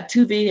 I have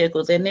two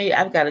vehicles, and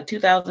I've got a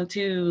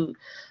 2002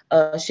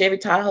 Chevy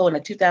Tahoe and a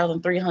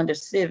 2003 Honda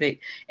Civic,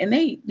 and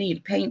they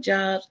need paint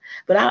jobs.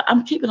 But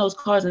I'm keeping those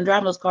cars and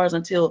driving those cars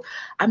until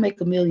I make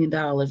 $1 million.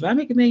 When I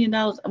make $1 million,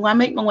 when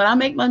I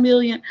make my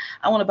million,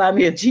 I want to buy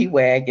me a G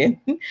wagon.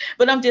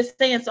 But I'm just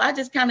saying, so I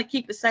just kind of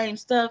keep the same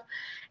stuff,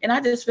 and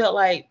I just felt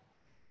like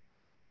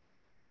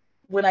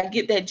when I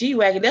get that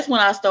G-Wagon, that's when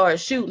I start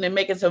shooting and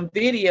making some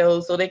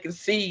videos so they can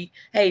see,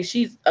 hey,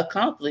 she's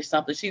accomplished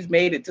something. She's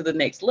made it to the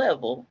next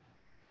level.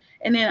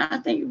 And then I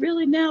think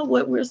really now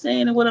what we're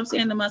saying and what I'm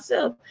saying to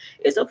myself,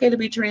 it's okay to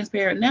be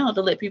transparent now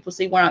to let people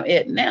see where I'm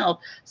at now.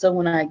 So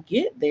when I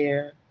get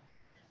there,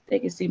 they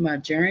can see my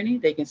journey.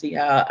 They can see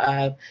how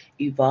I've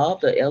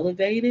evolved or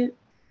elevated.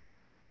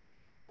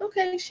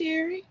 Okay,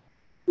 Sherry.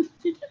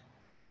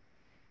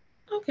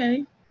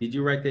 Okay. Did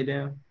you write that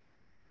down?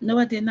 No,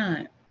 I did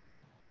not.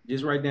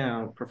 Just write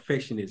down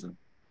perfectionism.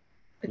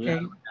 Yeah,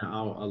 Okay. I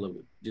love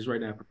it. Just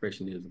write down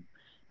perfectionism.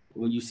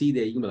 When you see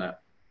that, you can be like,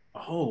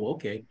 oh,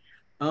 okay.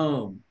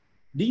 Um,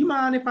 do you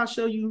mind if I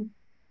show you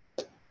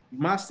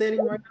my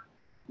setting right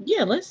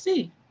Yeah, let's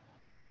see.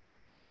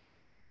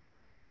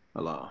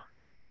 now? Hello.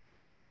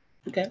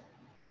 Okay.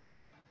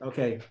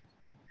 Okay.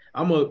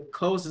 I'm gonna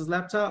close this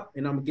laptop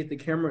and I'm gonna get the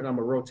camera and I'm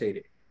gonna rotate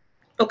it.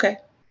 Okay.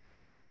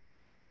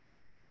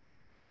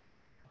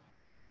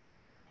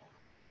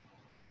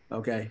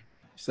 Okay.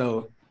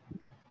 So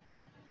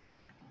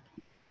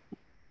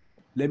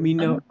let me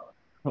Uh-huh. know.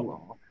 Hold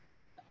on.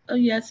 Oh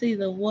yeah, I see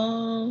the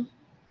wall.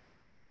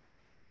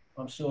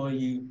 I'm showing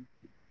you.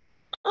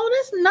 Oh,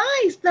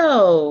 that's nice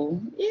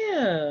though.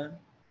 Yeah.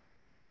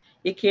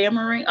 Your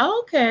camera ring.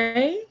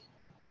 Okay.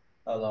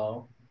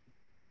 Hello.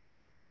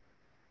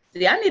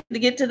 See, I need to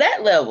get to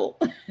that level.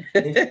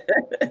 It's,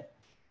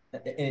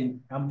 and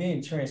I'm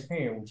being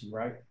transparent with you,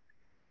 right?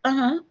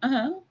 Uh-huh.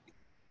 Uh-huh.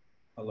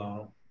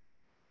 Hello.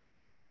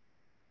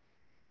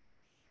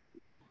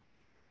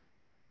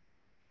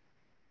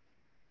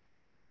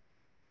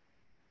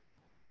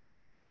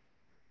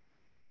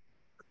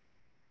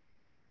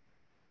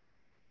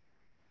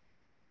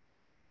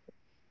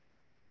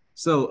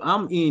 So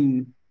I'm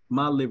in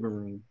my living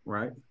room,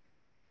 right?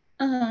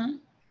 Uh-huh.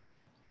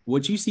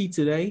 What you see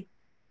today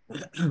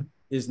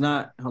is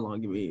not. Hold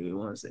on, give me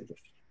 1 second.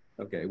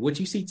 Okay, what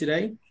you see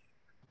today?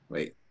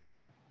 Wait,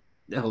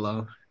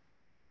 hello.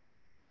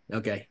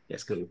 Okay,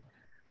 that's cool.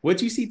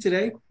 What you see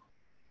today,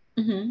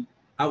 Mm-hmm.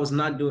 I was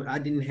not doing. I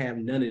didn't have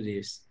none of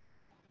this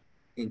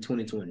in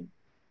 2020.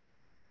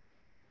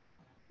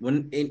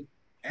 When and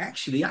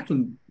actually, I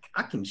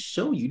can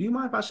show you. Do you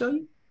mind if I show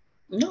you?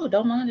 No,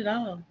 don't mind at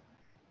all.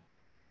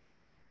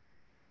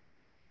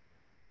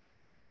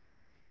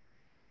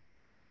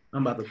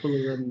 I'm about to pull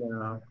it up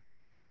now.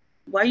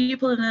 Why are you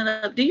pulling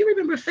that up? Do you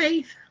remember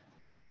Faith,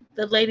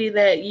 the lady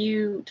that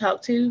you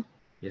talked to?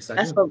 Yes, I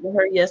I do. spoke to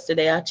her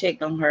yesterday. I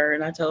checked on her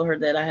and I told her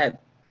that I had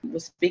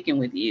was speaking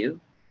with you.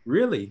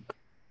 Really?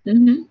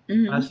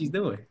 Mm-hmm. How Mm-hmm. she's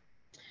doing?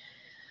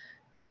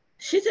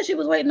 She said she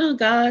was waiting on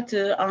God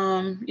to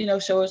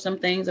show her some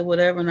things or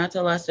whatever. And I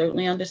told her I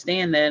certainly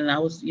understand that. And I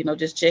was,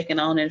 just checking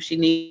on her. If she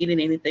needed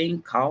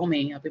anything, call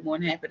me. I'll be more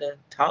than happy to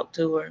talk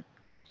to her,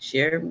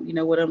 share,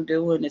 what I'm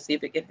doing and see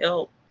if it can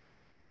help.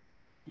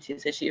 And she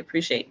said she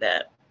appreciate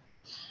that.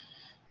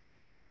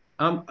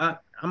 I'm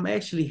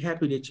actually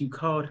happy that you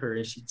called her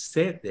and she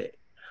said that.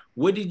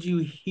 What did you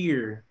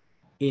hear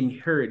in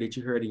her that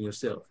you heard in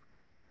yourself?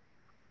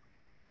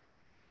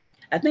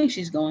 I think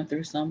she's going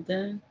through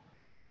something.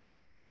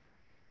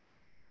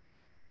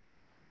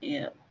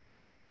 Yeah.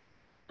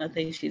 I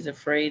think she's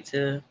afraid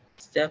to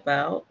step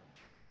out.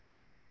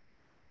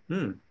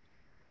 Hmm.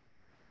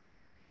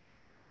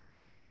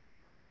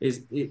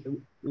 Is it,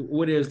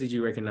 what else did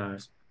you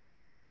recognize?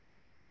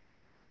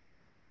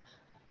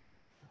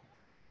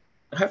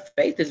 Her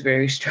faith is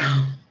very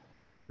strong.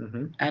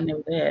 Mm-hmm. I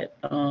know that.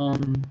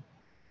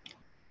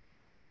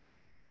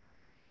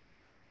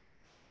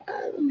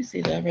 Let me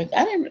see. I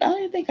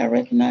didn't think I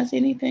recognized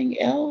anything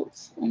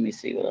else. Let me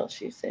see what else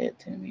she said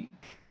to me.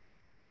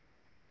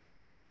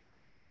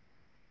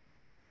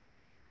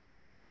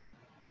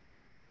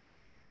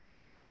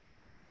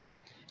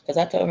 Because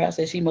I told her, I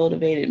said she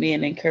motivated me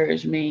and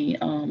encouraged me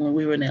when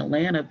we were in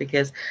Atlanta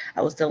because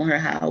I was telling her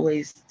how I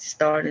always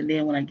start and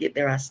then when I get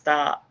there, I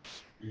stop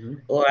Mm-hmm.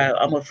 or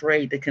I'm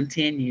afraid to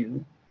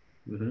continue.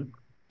 Mm-hmm.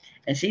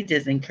 And she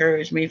just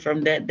encouraged me from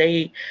that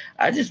day.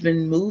 I just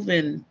been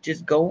moving,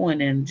 just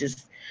going and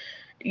just,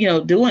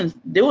 doing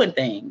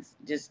things,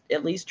 just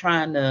at least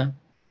trying to,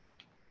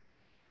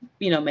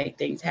 make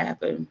things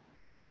happen.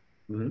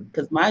 Mm-hmm.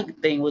 Because my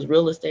thing was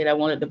real estate. I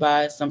wanted to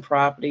buy some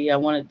property. I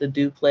wanted the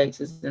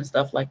duplexes and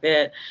stuff like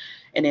that.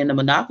 And then the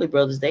Monopoly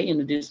Brothers, they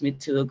introduced me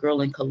to a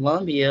girl in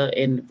Colombia,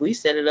 and we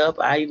set it up.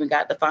 I even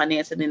got the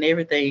financing and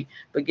everything.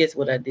 But guess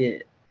what I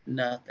did?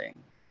 Nothing.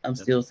 I'm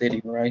still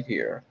sitting right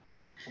here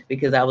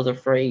because I was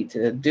afraid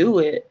to do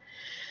it.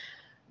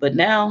 But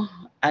now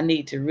I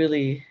need to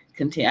really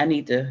continue. I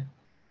need to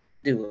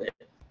do it.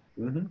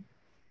 Mm-hmm.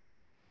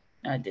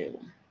 I do.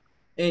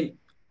 And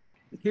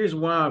here's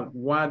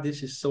why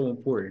this is so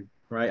important,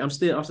 right? I'm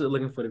still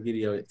looking for the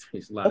video.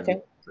 It's a lot of Okay.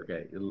 videos.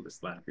 Okay, it's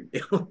a lot of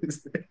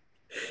videos.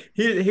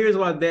 Here's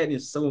why that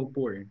is so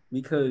important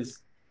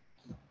because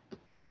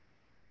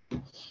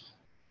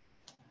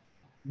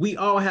we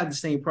all have the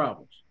same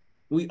problems.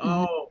 We Hmm.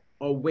 all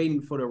are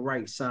waiting for the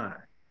right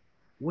sign.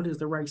 What is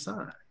the right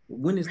sign?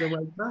 When is the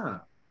right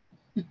time?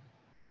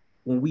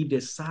 When we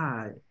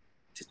decide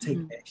to take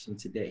Hmm. action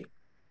today.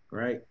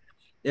 right?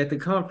 At the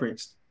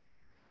conference,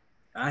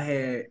 I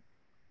had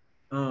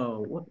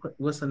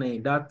what's her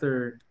name?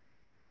 Dr.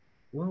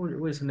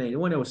 What's her name? The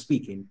one that was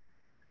speaking.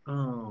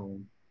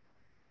 Um,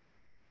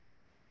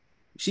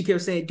 she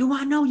kept saying, "Do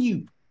I know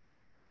you?"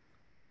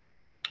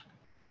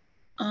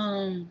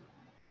 Um,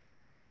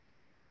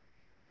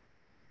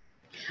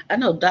 I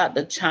know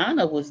Dr.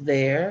 China was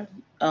there.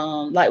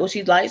 Like was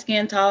she light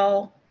skinned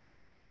tall?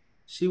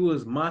 She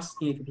was my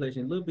skin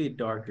complexion, a little bit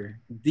darker.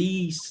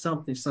 The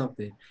something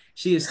something.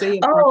 She would say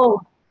it from,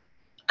 Oh,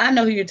 I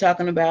know who you're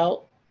talking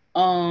about.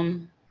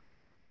 Um,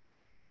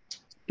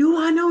 "Do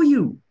I know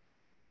you?"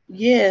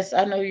 yes,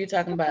 I know who you're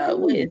talking about.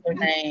 What is her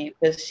name?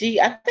 Because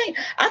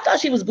I thought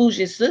she was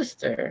Bougie's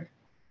sister.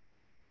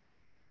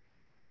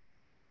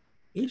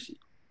 Is she?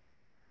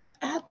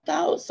 I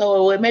thought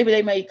so. Well, maybe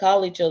they may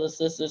call each other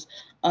sisters.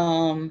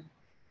 Um,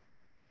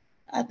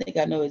 I think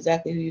I know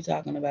exactly who you're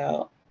talking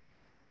about.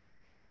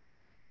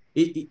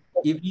 If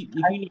you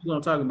know what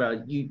I'm talking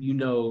about, you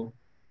know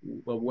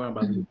where I'm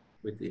about to go Mhm,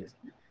 with this.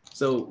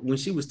 So when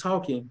she was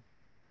talking,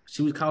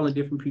 she was calling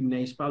different people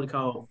names. She probably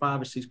called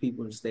 5 or 6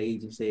 people on the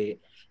stage and said,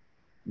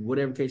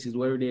 whatever cases,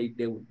 whatever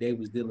they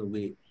was dealing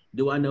with.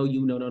 Do I know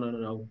you? No, no, no, no,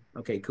 no.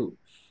 Okay, cool.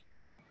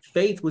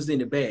 Faith was in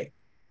the back,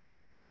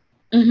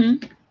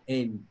 mhm,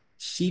 and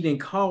she didn't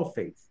call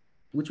Faith,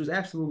 which was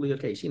absolutely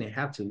okay. She didn't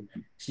have to.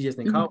 She just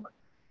didn't call mhm, her.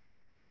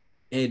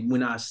 And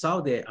when I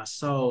saw that, I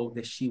saw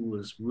that she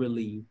was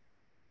really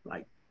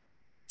like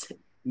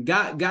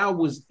God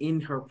was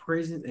in her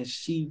presence, and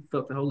she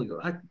felt the Holy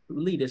Ghost. I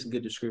believe that's a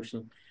good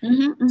description.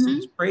 mhm, She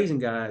was mhm, praising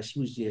God. She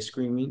was just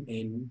screaming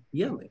and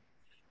yelling.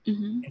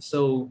 mhm, And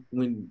so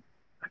when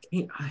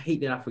I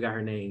hate that I forgot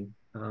her name.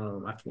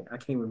 I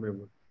can't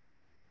remember.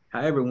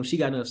 However, when she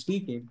got done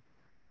speaking,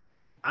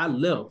 I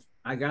left.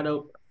 I got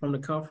up from the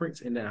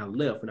conference and then I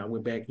left and I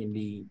went back in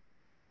the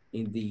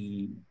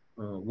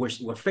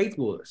where Faith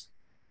was.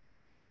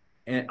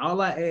 And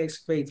all I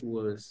asked Faith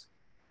was,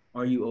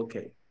 "Are you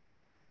okay?"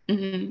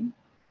 mhm,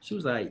 She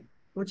was like,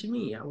 "What you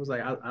mean?" I was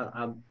like,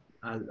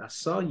 I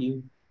saw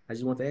you. I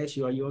just want to ask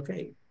you, are you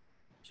okay?"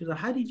 She was like,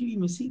 "How did you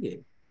even see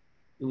that?"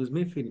 It was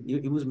meant for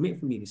it was meant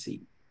for me to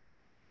see.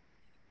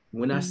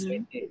 When I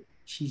said mhm. that,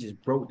 she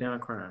just broke down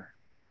crying.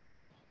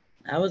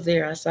 I was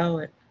there. I saw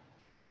it.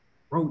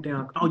 Broke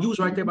down. Oh, you was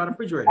right there by the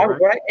refrigerator, I was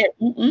right? right there.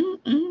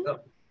 Mm-mm-mm.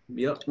 Yep.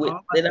 Yep. With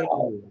it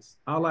all.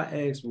 All I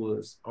asked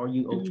was, "Are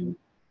you okay?" Mhm,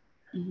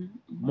 mhm,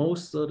 mhm,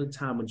 Most of the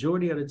time,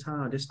 majority of the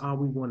time, that's all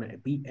we want to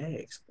be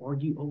asked. Are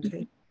you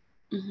okay?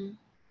 mhm,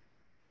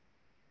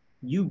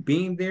 You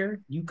being there,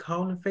 you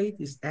calling Faith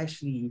is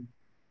actually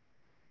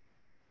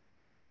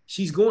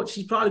she's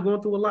probably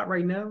going through a lot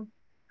right now.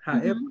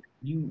 However, mhm,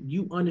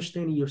 you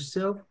understanding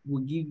yourself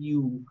will give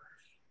you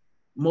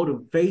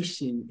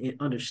motivation and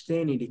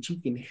understanding that you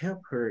can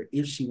help her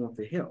if she wants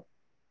to help.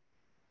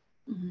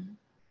 mhm.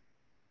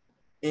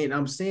 And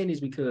I'm saying this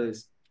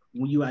because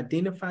when you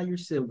identify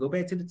yourself, go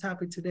back to the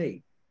topic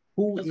today.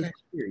 Who is Okay.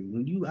 Sherry?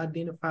 When you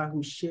identify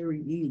who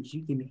Sherry is,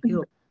 you can Mhm.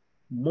 help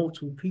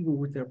multiple people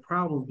with their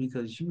problems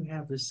because you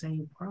have the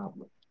same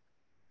problem.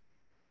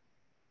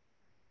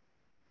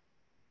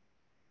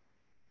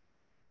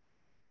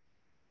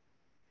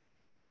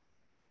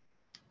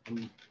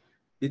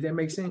 Did that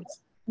make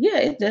sense? Yeah,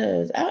 it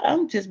does.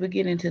 I'm just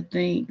beginning to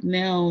think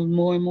now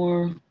more and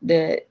more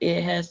that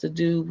it has to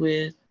do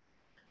with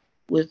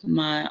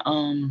my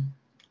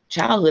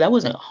childhood. I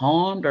wasn't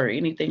harmed or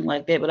anything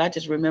like that, but I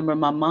just remember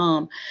my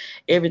mom,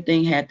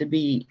 everything had to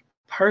be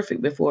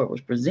perfect before it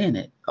was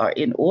presented or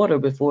in order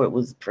before it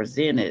was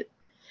presented.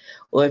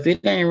 Or if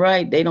it ain't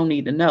right, they don't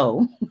need to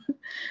know.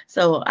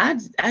 So I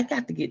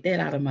got to get that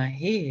out of my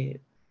head.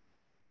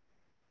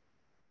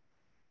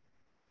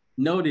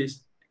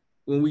 Notice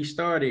when we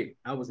started,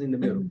 I was in the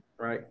middle, Hmm.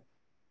 right?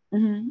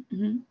 Hmm.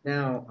 Hmm.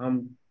 Now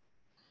I'm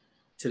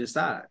to the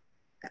side.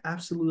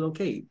 Absolutely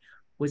okay.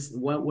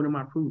 What am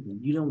I proving?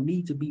 You don't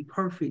need to be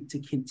perfect to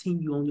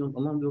continue on your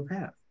along your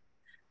path.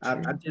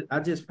 True. I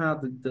just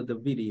found the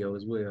video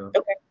as well.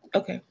 Okay.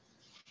 Okay.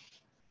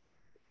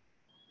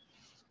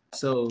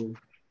 So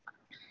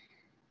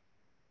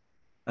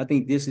I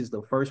think this is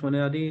the first one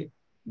that I did.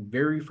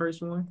 Very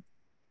first one.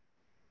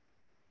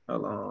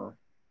 Hold on.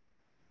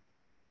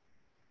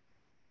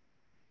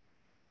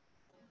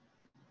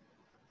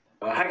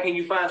 How can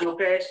you find your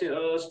passion?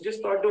 Just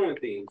start doing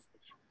things.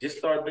 Just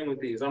start doing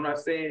things. I'm not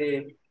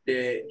saying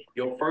that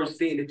your first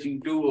thing that you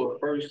do or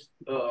first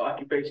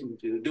occupation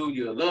that you do,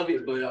 you'll love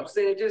it. But I'm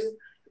saying just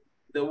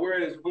the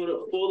world is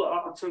full of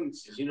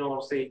opportunities. You know what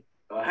I'm saying?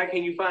 How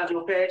can you find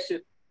your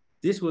passion?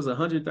 This was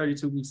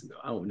 132 weeks ago.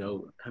 I don't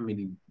know how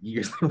many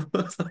years it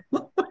was.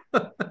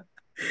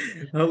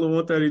 Hold on,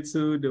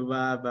 132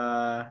 divided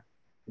by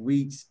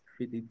weeks,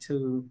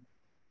 52,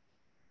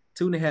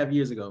 2.5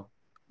 years ago.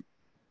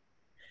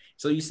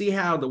 So you see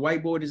how the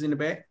whiteboard is in the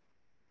back?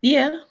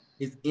 Yeah.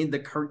 It's in the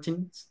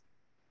curtains.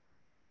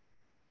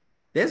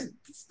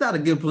 It's not a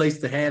good place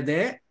to have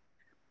that.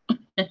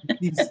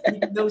 You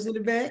see those in the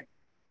back?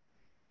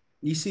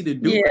 You see the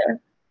do Yeah.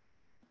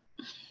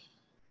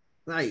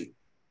 like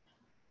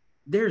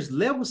there's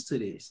levels to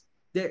this.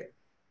 that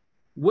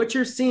what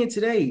you're seeing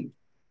today,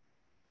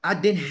 I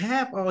didn't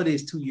have all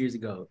this 2 years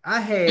ago. I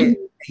had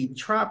a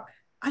trap.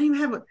 I didn't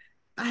even have a.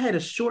 I had a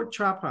short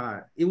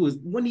tripod. It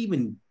wasn't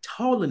even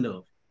tall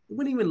enough. It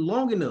wasn't even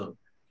long enough.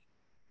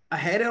 I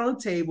had it on the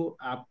table.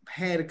 I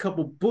had a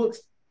couple books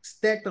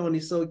stacked on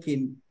it so it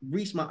can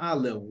reach my eye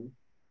level.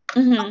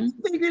 Mm-hmm.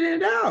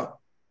 Figuring it out.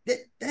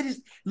 That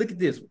is. Look at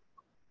this one.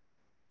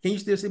 Can you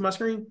still see my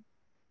screen?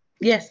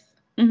 Yes.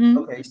 Mm-hmm.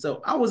 Okay,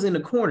 so I was in the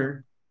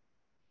corner.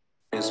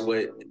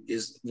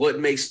 Is what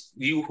makes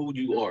you who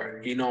you are.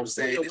 You know what I'm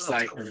saying? It's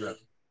like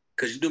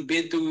because you've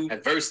been through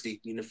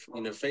adversity,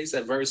 face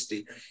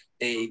adversity,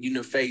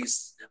 and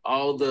face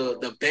all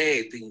the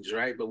bad things,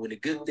 right? But when the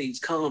good things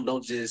come,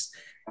 don't just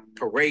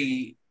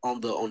parade on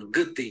the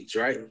good things,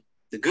 right?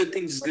 The good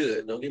things is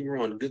good. Don't get me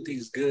wrong, the good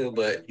things is good,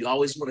 but you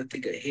always want to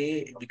think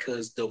ahead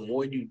because the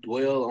more you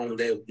dwell on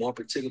that one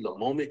particular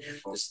moment,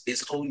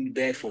 it's holding you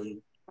back from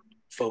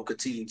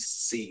continuing to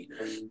see.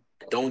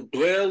 Don't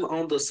dwell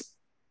on the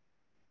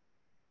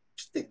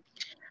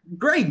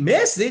great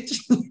message.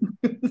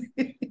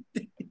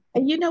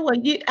 And you know what?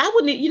 I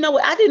wouldn't. You know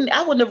what?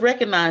 I wouldn't have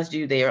recognized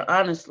you there.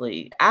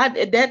 Honestly,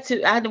 that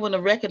too. I wouldn't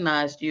have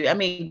recognized you. I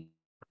mean,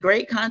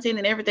 great content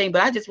and everything,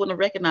 but I just wouldn't have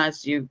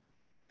recognized you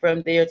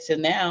from there to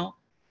now.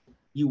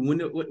 You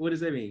wonder what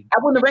does that mean? I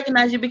wouldn't have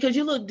recognized you because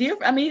you look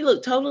different. I mean, you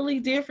look totally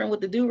different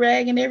with the do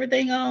rag and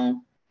everything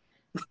on.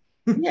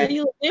 Yeah,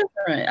 you look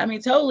different. I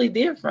mean, totally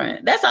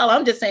different. That's all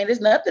I'm just saying.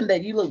 There's nothing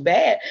that you look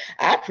bad.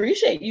 I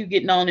appreciate you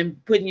getting on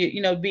and putting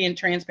being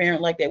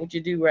transparent like that with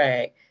your do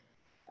rag.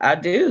 I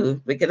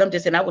do because I'm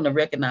just saying I wouldn't have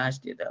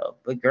recognized you though.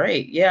 But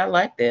great, yeah, I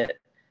like that.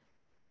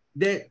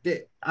 That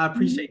I Mm-hmm.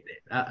 appreciate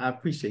that. I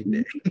appreciate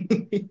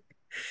that.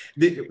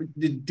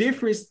 The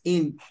difference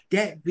in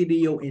that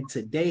video and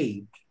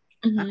today,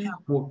 I Mm-hmm. have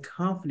more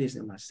confidence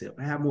in myself.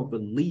 I have more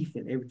belief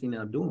in everything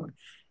I'm doing.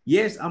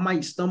 Yes, I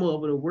might stumble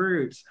over the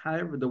words.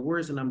 However, the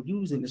words that I'm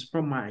using is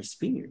from my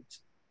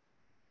experience.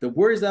 The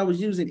words I was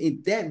using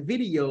in that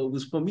video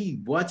was for me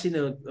watching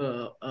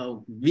a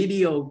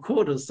video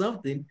quote or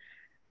something.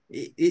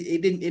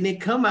 It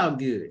didn't come out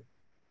good.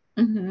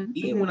 Mm-hmm.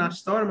 Even when Mm-hmm. I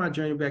started my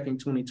journey back in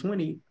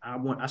 2020,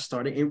 I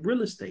started in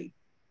real estate.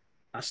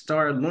 I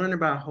started learning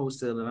about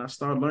wholesaling. I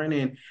started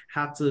learning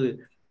how to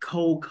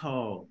cold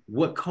call,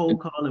 what cold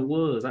calling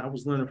was. I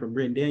was learning from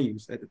Brent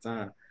Daniels at the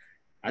time.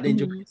 I didn't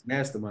join Mm-hmm. his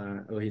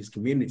mastermind or his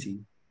community.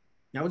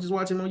 I was just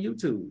watching him on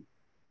YouTube.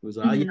 It was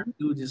all you have Mm-hmm.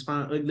 to do is just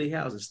find ugly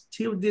houses.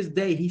 Till this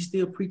day, he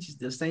still preaches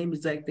the same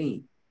exact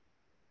thing.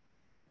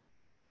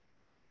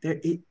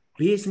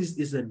 Business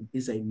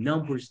is a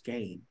numbers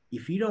game.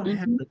 If you don't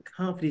have Mm-hmm. the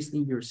confidence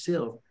in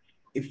yourself,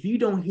 if you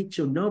don't hit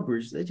your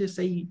numbers, let's just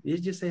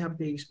say how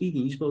big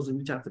speaking, you're supposed to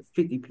reach out to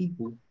 50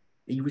 people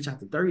and you reach out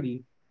to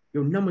 30,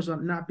 your numbers are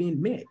not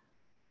being met.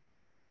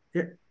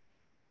 There,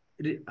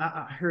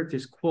 I heard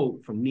this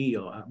quote from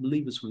Neo. I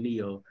believe it's from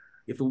Neo.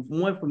 If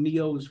one from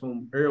Neo is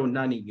from Earl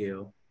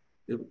Nightingale.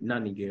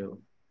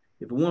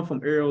 If one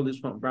from Earl is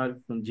from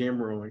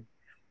Jim Rohn,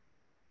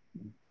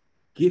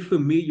 get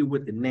familiar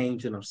with the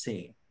names that I'm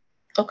saying.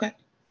 Okay.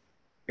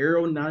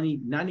 Earl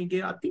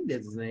Nightingale, I think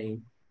that's his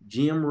name.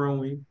 Jim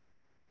Rohn,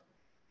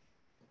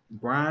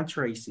 Brian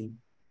Tracy.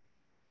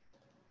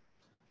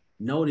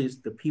 Notice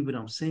the people that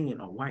I'm saying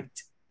are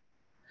white.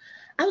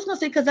 I was gonna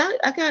say because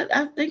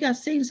I think I've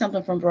seen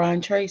something from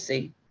Brian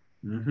Tracy.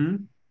 Mm-hmm.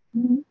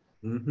 Mhm.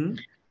 Mm-hmm.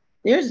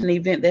 There's an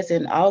event that's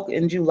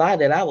in July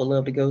that I would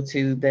love to go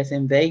to. That's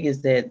in Vegas.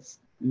 That's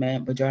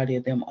man, majority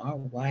of them are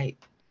white,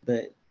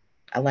 but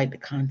I like the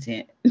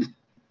content.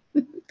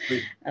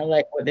 But I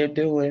like what they're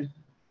doing.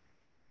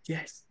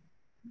 yes,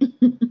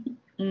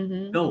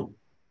 Mm-hmm. go,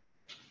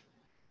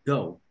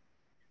 go.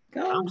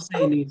 I'm Go.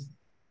 saying Oh. this.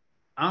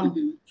 I'm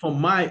Mm-hmm. from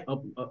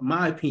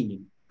my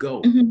opinion.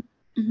 Go. Mm-hmm.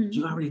 Mm-hmm.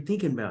 You're already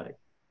thinking about it.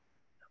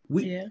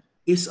 We. Yeah.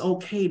 It's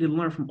okay to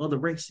learn from other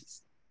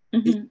races.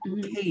 It's Mm-hmm. Mm-hmm.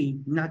 okay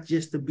not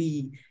just to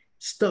be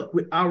stuck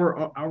with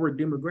our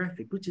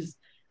demographic, which is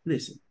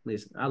listen.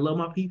 I love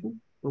my people,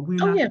 but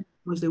we're Oh not yeah. the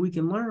ones that we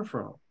can learn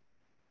from.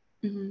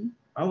 Mm-hmm.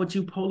 Why would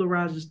you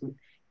polarize this?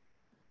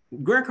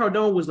 Grant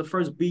Cardone was the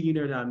first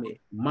billionaire that I met,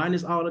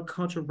 minus all the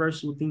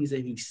controversial things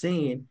that he's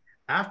saying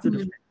after the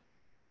Mm-hmm. fact.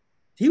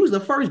 He was the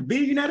first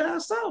billionaire that I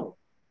saw.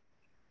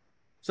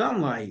 So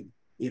I'm like,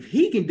 if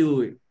he can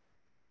do it,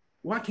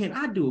 why can't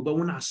I do it? But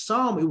when I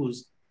saw him,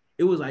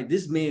 it was like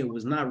this man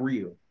was not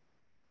real.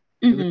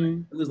 It was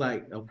Mm-hmm. it was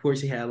like, of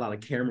course, he had a lot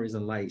of cameras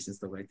and lights and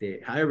stuff like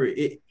that. However,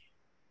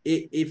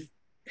 if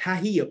how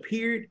he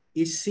appeared,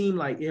 it seemed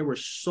like there were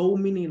so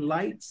many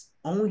lights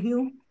on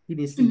him. He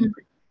didn't seem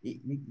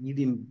Mm-hmm. he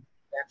didn't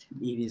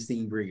he didn't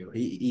seem real.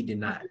 He did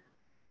not.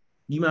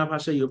 You mind if I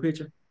show you a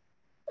picture?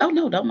 Oh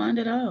no, don't mind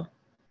at all.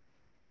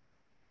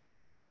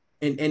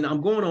 And I'm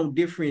going on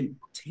different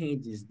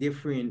tangents,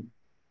 different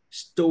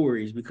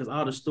stories because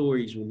all the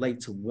stories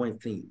relate to one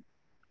thing.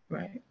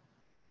 Right.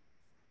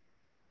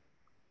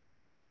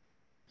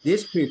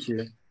 This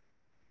picture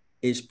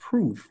is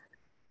proof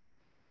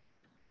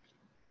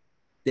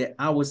that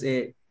I was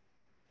at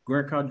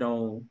Grant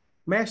Cardone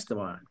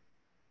Mastermind.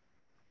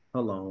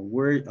 Hold on.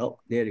 Where? Oh,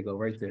 there you go,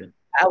 right there.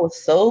 I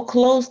was so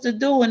close to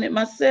doing it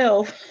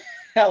myself.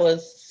 I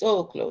was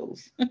so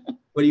close.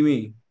 What do you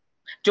mean?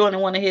 Joining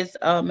one of his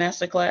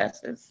master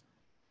classes.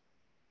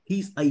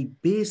 He's a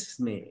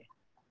businessman.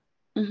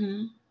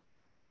 Hmm.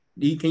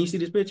 Can you see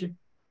this picture?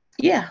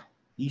 Yeah.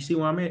 You see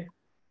where I'm at?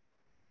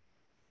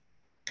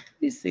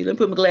 You see, let me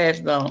put my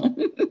glasses on.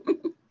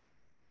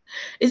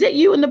 Is that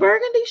you in the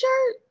burgundy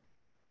shirt?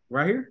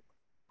 Right here.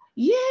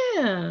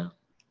 Yeah.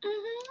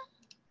 Hmm.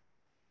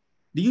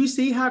 Do you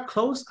see how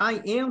close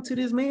I am to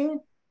this man?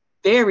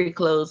 Very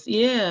close.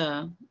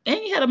 Yeah. And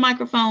you had a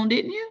microphone,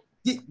 didn't you?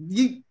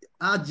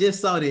 I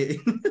just saw that.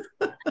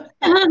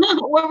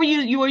 What were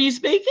you were you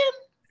speaking?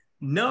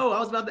 No, I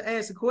was about to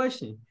ask a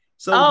question.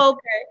 So Oh,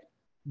 okay.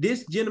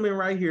 this gentleman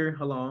right here,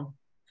 hold on.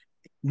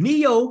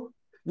 Neo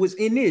was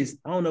in this.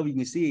 I don't know if you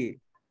can see it.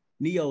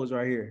 Neo is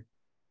right here.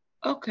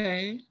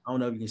 Okay. I don't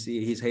know if you can see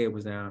it. His head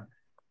was down.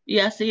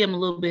 Yeah, I see him a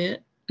little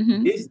bit.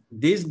 Hmm.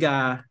 This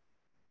guy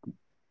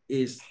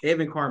is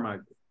Evan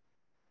Carmichael.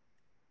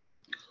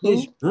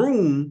 His Who?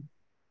 room,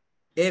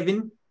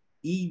 Evan,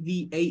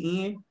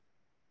 Evan,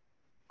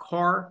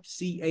 Car,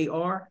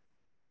 Car,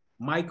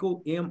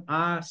 Michael,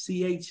 Michael.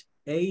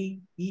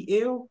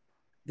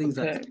 Things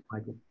like Okay. that,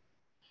 Michael.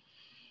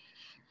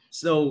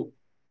 So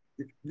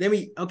let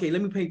me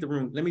paint the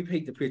room. Let me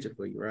paint the picture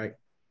for you, right?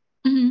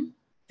 Hmm.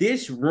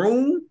 This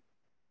room,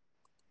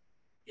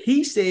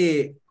 he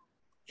said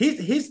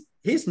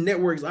his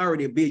network's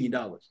already $1 billion.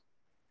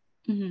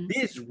 Hmm.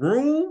 This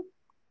room,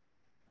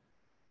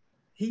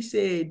 he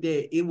said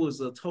that it was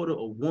a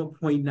total of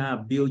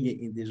 1.9 billion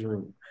in this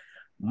room.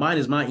 Mine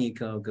is my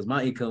income because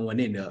my income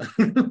wasn't in there.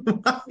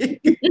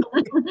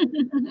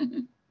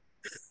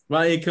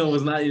 My income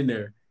was not in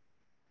there.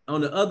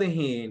 On the other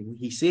hand,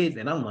 he said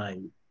that I'm like,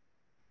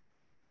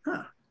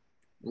 huh,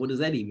 what does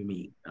that even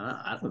mean?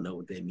 I don't know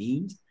what that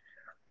means.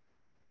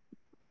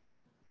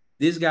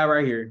 This guy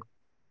right here,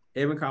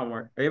 Evan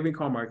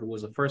Carmichael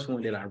was the first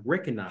one that I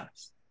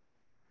recognized.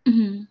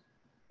 Hmm.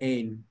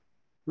 And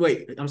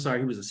wait, I'm sorry,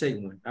 he was the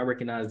second one. I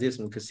recognized this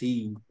one because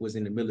he was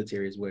in the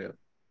military as well.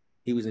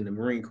 He was in the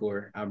Marine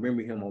Corps. I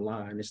remember him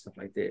online and stuff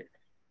like that.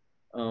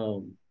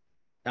 Um,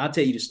 I'll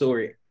tell you the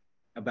story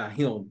about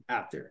him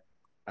after.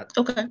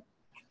 Okay.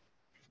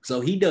 So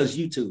he does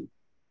YouTube.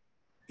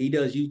 He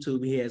does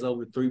YouTube. He has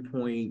over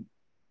 3.6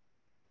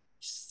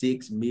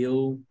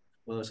 mil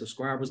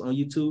subscribers on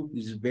YouTube.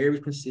 He's very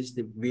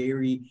consistent,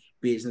 very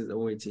business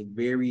oriented,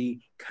 very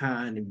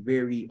kind, and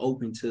very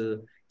open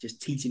to just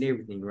teaching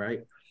everything,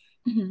 right?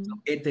 Hmm.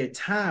 At that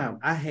time,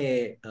 I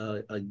had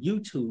a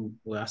YouTube,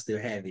 well, I still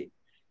have it,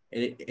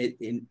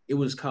 and it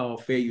was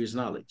called Failure's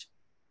Knowledge.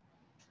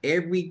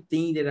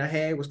 Everything that I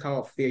had was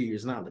called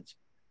Failure's Knowledge.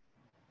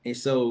 And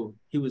so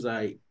he was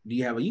like, "Do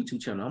you have a YouTube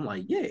channel?" I'm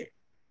like, "Yeah."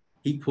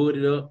 He pulled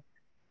it up.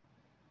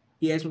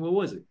 He asked me, "What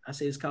was it?" I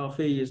said, "It's called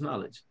Failure's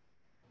Knowledge."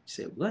 He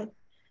said, "What?"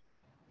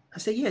 I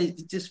said, "Yeah,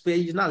 it's just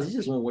Failure's Knowledge. It's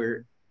just one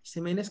word." He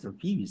said, "Man, that's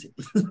confusing."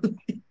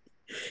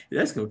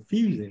 That's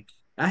confusing.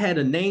 I had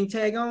a name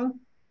tag on,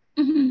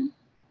 Hmm.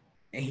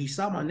 and he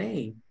saw my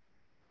name.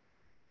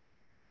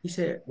 He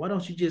said, "Why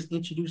don't you just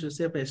introduce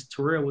yourself as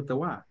Terrell with the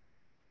Y?"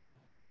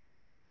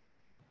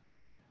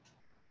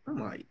 I'm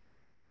like,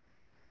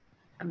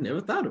 I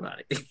never thought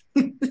about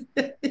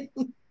it.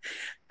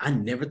 I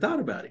never thought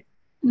about it.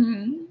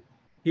 Hmm.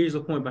 Here's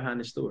the point behind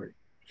the story.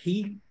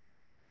 He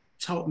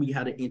taught me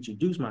how to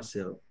introduce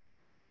myself.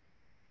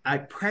 I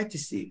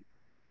practiced it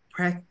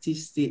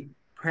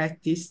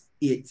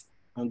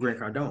on Grant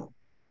Cardone.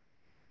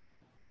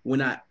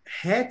 When I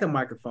had the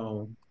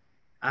microphone,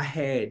 I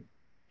had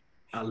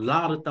a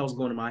lot of thoughts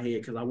going in my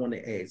head because I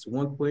wanted to ask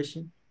one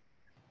question,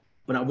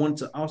 but I wanted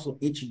to also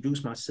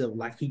introduce myself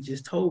like he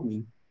just told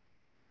me,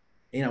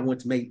 and I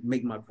want to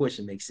make my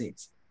question make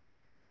sense.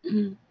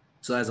 Hmm.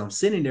 So as I'm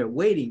sitting there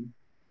waiting,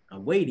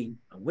 I'm overthinking.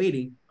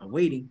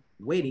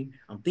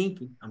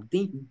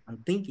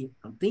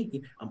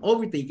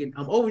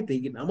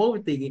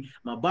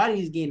 My body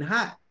is getting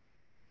hot.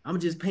 I'm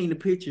just painting a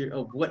picture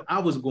of what I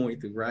was going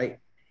through, right?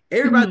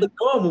 Everybody Hmm. looked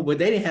normal, but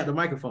they didn't have the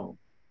microphone.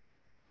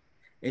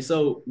 And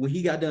so when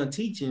he got done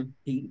teaching,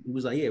 he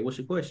was like, "Yeah, what's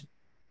your question?"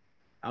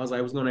 I was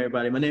like, "What's going on,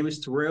 everybody? My name is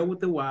Terrell with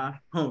the Y,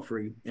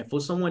 Humphrey. And for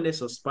someone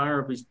that's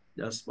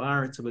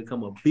aspiring to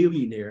become a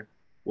billionaire,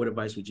 what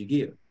advice would you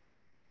give?"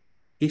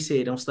 He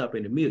said, "Don't stop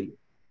at a million."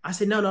 I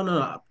said, "No, no, no,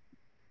 no."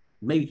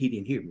 Maybe he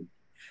didn't hear me.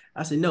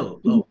 I said,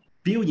 "No, Hmm.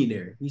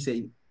 billionaire." He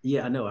said,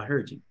 "Yeah, I know, I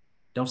heard you.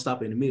 Don't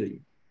stop at a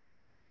million."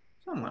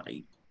 So I'm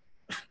like,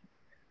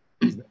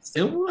 is that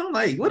simple? I'm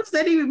like, what does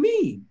that even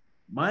mean?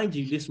 Mind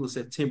you, this was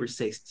September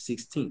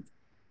 16th.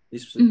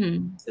 This was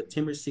Hmm.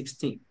 September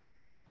 16th.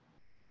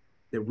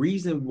 The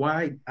reason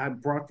why I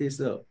brought this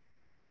up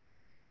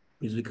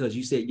is because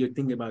you said you're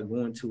thinking about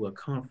going to a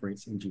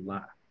conference in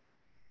July.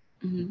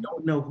 You Hmm.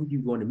 don't know who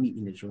you're going to meet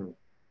in this room.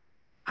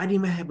 I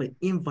didn't even have an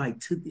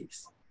invite to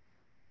this.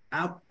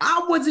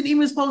 I wasn't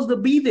even supposed to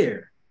be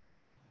there.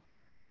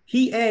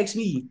 He asked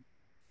me,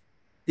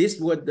 this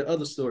is what the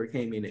other story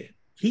came in at.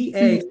 He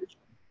asked, Hmm.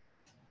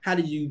 how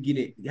did you get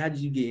it? How did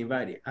you get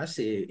invited? I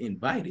said,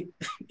 invited.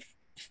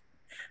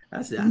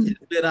 I said, I Mhm.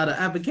 just filled out an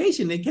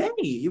application and came.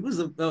 It was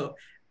a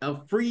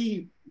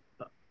free,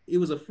 it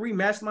was a free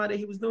mastermind that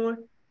he was doing.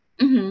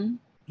 Mhm.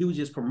 He was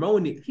just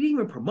promoting it. He didn't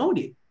even promote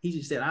it. He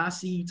just said, I'll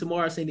see you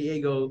tomorrow, San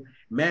Diego,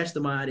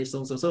 mastermind is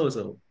so, so, so,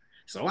 so.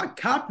 So I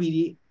copied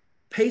it,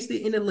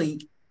 pasted in the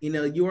link in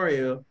the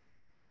URL,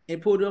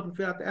 and pulled it up and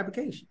filled out the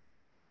application.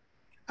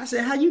 I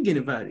said, how you get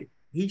invited?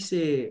 He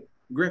said,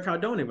 Greg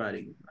Cardone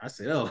invited you. I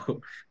said,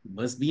 oh,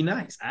 must be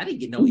nice. I didn't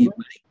get no invite.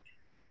 Mhm.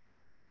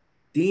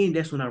 Then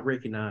that's when I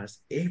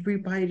recognized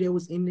everybody that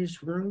was in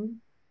this room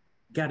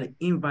got an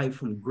invite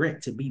from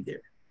Greg to be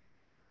there,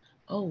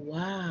 Oh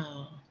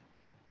wow.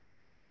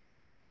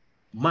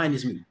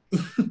 minus me.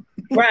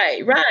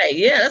 Right, right.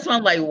 Yeah, that's why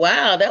I'm like,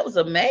 wow, that was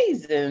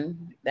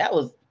amazing. That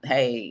was,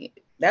 hey,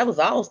 that was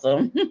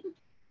awesome.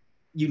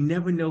 You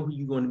never know who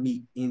you're going to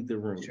meet in the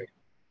room. True.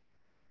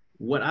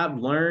 What I've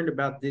learned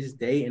about this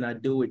day, and I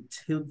do it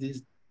to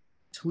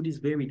this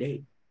very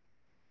day,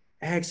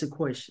 ask a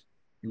question.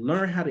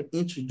 Learn how to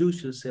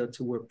introduce yourself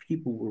to where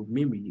people will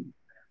remember you.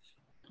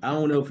 I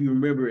don't know if you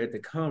remember at the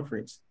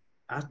conference,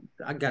 I,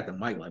 I got the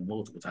mic like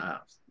multiple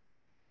times.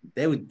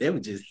 They were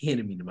just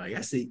handing me the mic.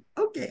 I said,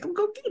 okay, I'm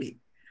gonna get it.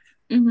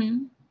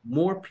 Mm-hmm.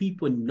 More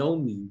people know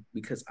me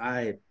because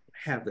I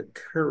have the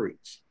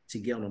courage to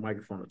get on the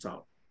microphone and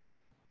talk.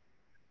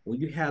 When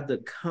you have the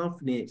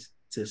confidence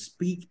to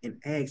speak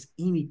and ask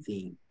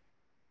anything,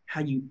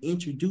 how you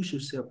introduce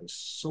yourself is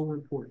so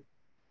important.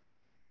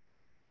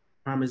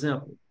 Prime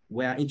example,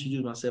 where I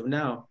introduce myself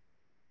now,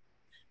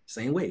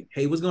 same way.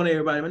 Hey, what's going on,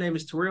 everybody? My name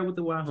is Terryl with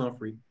the Y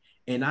Humphrey,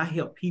 and I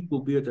help people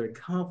build their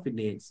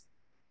confidence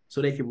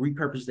so they can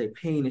repurpose their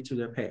pain into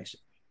their passion.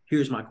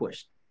 Here's my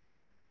question.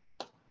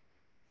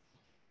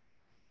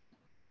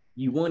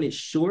 You want it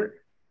short,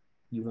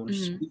 you want it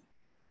Mm-hmm. sweet,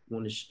 you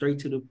want it straight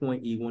to the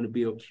point, you want to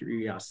build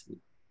curiosity.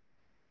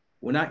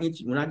 When I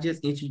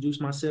just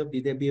introduced myself,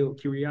 did that build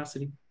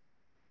curiosity?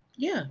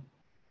 Yeah,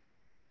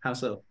 How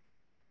so?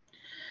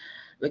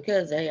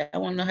 because hey, I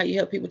want to know how you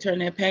help people turn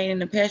their pain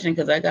into passion.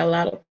 Because I got a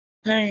lot of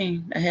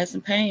pain. I had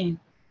some pain.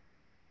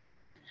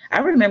 I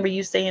remember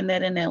you saying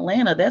that in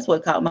Atlanta. That's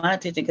what caught my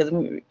attention. Because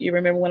you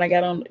remember when I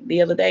got on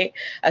the other day,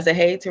 I said,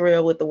 "Hey,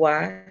 Terrell with the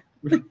Y,"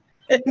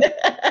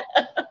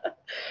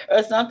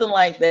 or something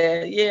like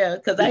that. Yeah,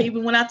 because I Yeah.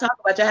 even when I talk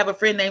about you, I have a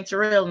friend named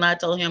Terrell, and I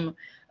told him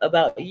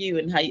about you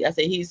and how I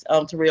said he's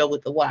Terrell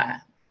with the Y.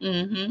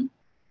 Mm-hmm.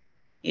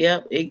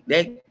 Yep.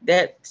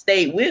 That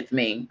stayed with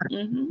me.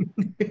 Mm-hmm.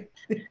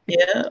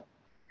 Yeah.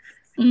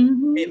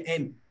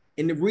 Mm-hmm.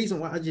 And the reason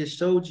why I just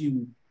showed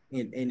you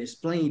and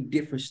explained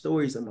different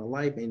stories of my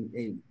life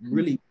and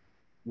really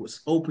was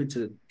open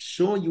to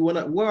showing you where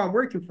I'm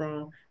working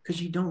from,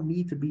 because you don't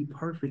need to be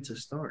perfect to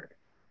start.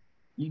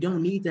 You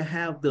don't need to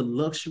have the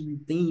luxury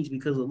things,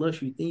 because the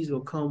luxury things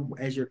will come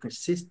as you're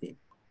consistent.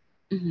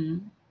 Mm-hmm.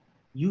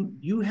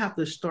 You have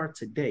to start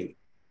today.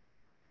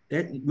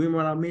 That, remember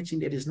what I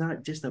mentioned, that it's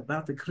not just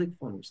about the click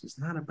funnels. It's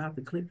not about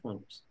the click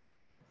funnels.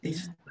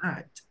 It's Yeah.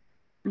 not.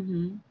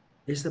 Mm-hmm.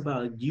 It's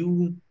about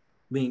you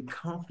being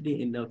confident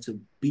enough to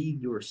be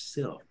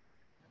yourself.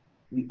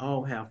 We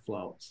all have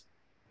flaws.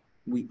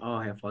 We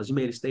all have flaws. You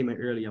made a statement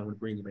earlier. I want to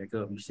bring it back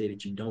up. You said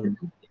that you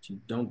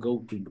don't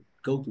go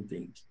through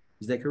things.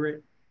 Is that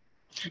correct?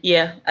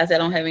 Yeah. I said I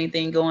don't have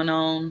anything going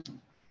on.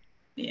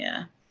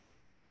 Yeah.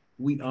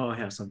 We all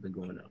have something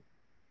going on.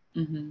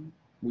 Mm-hmm.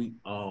 We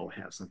all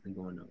have something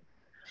going on.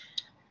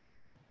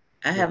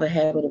 I But have a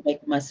habit of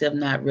making myself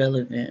not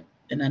relevant,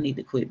 and I need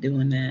to quit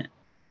doing that.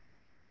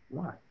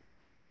 why?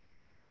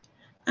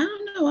 I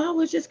don't know. I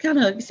was just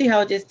kind of, you see how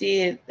I just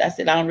did. I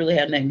said I don't really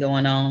have nothing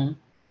going on.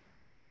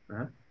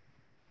 Huh?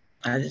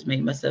 I just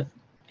made myself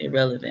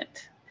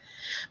irrelevant.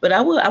 But I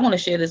want to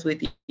share this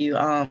with you.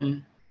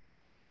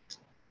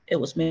 It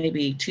was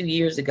maybe 2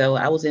 years ago.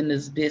 I was in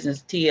this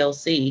business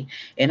TLC,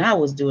 and I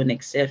was doing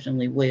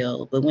exceptionally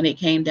well. But when it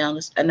came down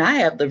to, and I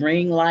have the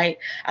ring light,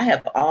 I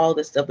have all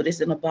this stuff, but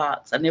it's in a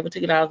box. I never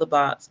took it out of the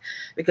box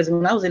because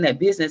when I was in that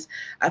business,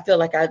 I felt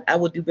like I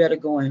would do better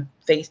going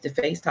face to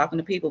face talking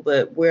to people.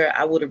 But where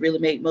I would have really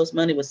made most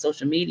money was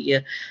social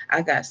media.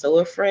 I got so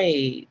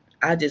afraid.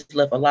 I just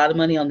left a lot of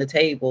money on the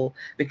table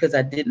because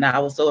I didn't. I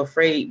was so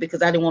afraid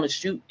because I didn't want to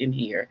shoot in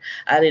here.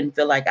 I didn't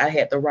feel like I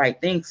had the right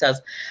things.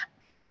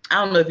 I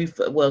don't know if you,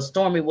 well,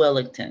 Stormy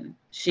Wellington,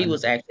 she I know.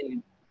 was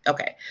actually,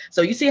 okay.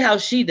 So you see how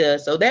she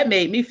does. So that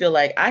made me feel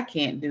like I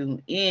can't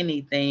do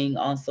anything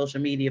on social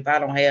media if I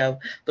don't have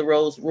the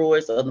Rolls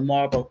Royce or the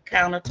marble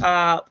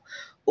countertop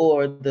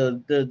or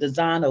the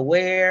designer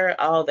wear,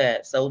 all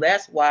that. So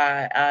that's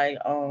why I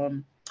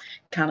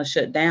kind of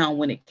shut down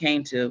when it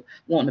came to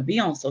wanting to be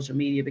on social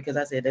media, because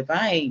I said if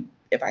I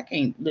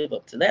can't live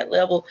up to that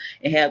level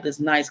and have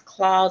this nice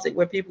closet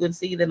where people can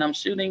see that I'm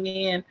shooting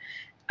in,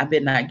 I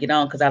better not get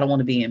on because I don't want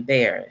to be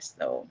embarrassed.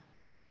 So,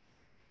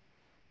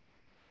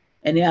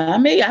 and yeah,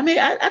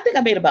 I think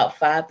I made about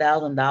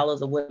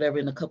 $5,000 or whatever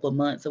in a couple of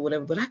months or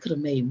whatever. But I could have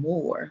made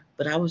more.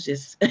 But I was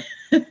just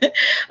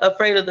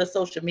afraid of the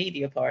social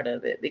media part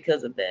of it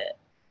because of that.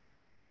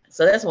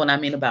 So that's what I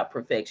mean about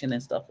perfection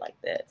and stuff like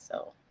that.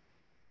 So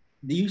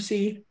Do you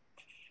see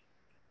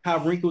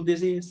how wrinkled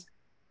this is?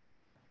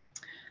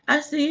 I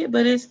see it,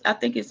 but I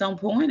think it's on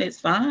point. It's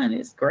fine.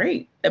 It's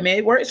great. I mean,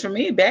 it works for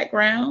me.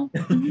 Background.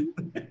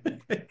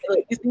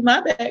 Look, you see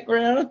my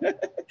background.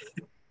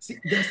 See,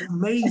 that's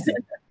amazing.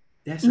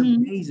 That's hmm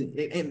amazing.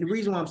 And the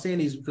reason why I'm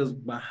saying is because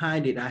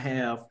behind it, I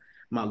have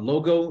my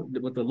logo,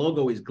 but the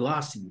logo is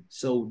glossy.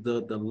 So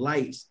the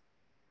lights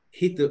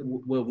hit the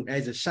well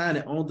as it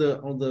shining on the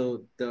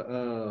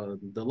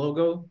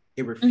logo,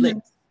 it hmm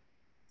reflects.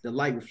 The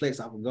light reflects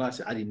off of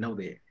glossy. I didn't know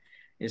that.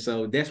 And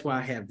so that's why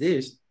I have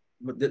this.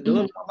 But the hmm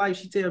other wife,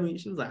 she tell me,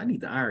 she was like, I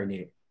need to iron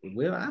it.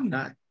 Well, I'm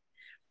not.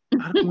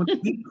 I don't want to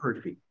be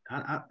perfect.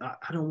 I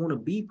don't want to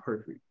be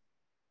perfect.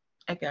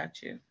 I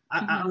got you.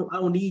 I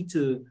don't need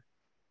to.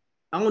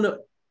 I want to.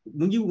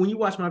 When you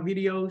watch my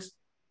videos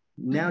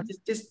now, hmm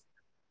just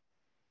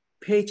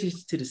pay attention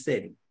to the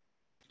setting.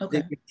 The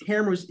Okay.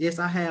 cameras, yes,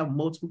 I have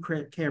multiple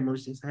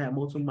cameras. Yes, I have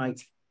multiple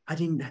mics. I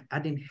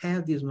didn't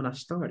have this when I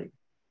started.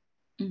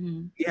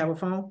 hmm You have a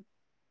phone?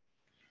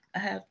 I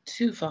have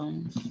two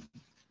phones: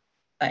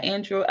 an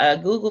Android, a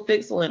Google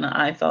Pixel, and an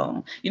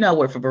iPhone. You know, I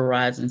work for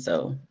Verizon,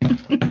 so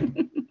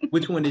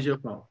Which one is your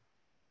phone?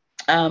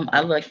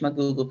 I like my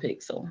Google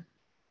Pixel.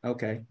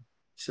 Okay.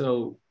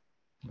 So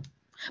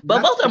But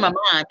not both of them are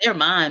mine. They're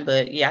mine,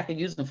 but yeah, I can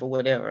use them for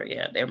whatever.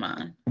 Yeah, they're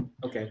mine.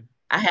 okay.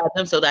 I have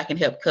them so that I can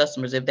help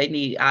customers if they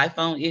need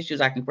iPhone issues.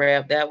 I can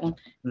grab that one.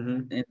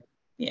 Mm-hmm. And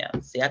yeah,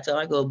 see,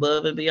 I go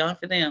above and beyond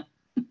for them.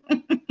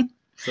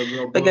 So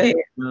go But go above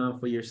ahead.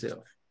 for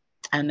yourself.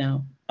 I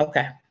know.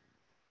 Okay.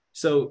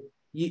 So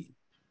you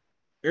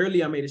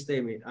earlier I made a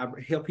statement. I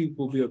help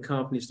people build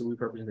confidence to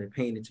repurpose their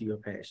pain into your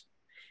passion.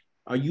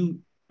 Are you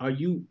are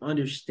you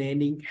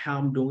understanding how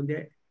I'm doing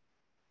that?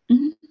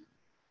 hmm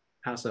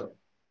How so?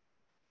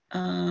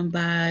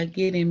 By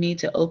getting me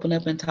to open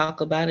up and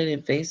talk about it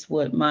and face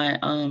what my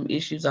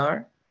issues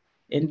are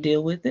and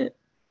deal with it.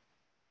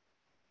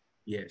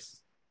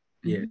 Yes.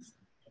 Yes.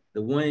 hmm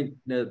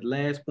The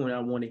last point I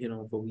want to hit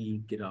on before we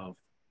get off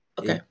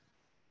is Okay.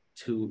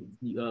 to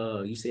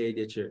you said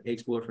that your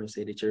ex-boyfriend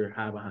said that you're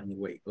high behind your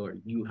weight or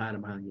you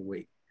hiding behind your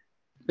weight.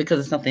 Because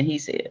it's something he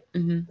said.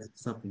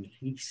 That's something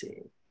he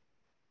said.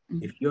 hmm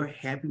If you're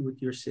happy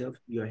with yourself,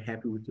 you're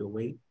happy with your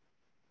weight,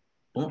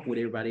 bump what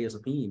everybody else's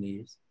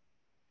opinion is.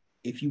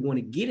 If you want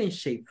to get in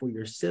shape hmm for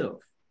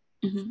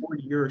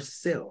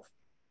yourself,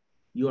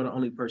 you are the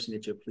only person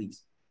that you're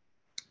pleasing.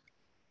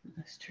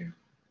 That's true.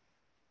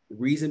 The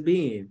reason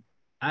being,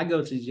 I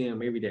go to the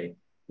gym every day.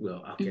 Well,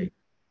 hmm okay,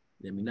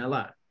 let me not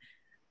lie.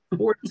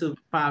 4 to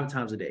 5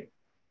 times a day.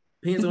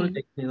 Depends on the hmm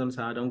day, depends on the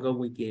time. I don't go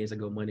weekends, I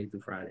go Monday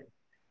through Friday.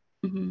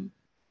 hmm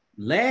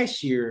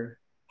Last year,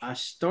 I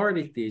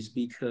started this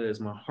because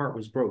my heart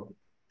was broken.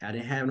 I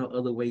didn't have no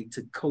other way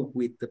to cope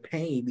with the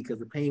pain because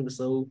the pain was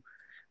so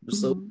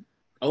hmm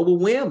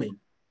overwhelming.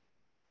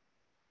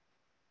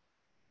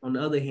 On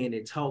the other hand,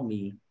 it taught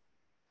me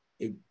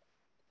a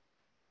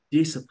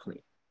discipline.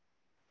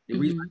 The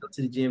reason I hmm go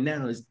to the gym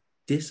now is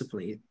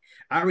discipline.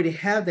 I already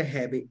have the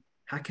habit.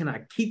 How can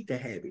I keep the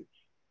habit?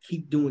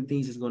 Keep doing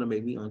things that's going to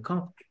make me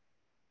uncomfortable.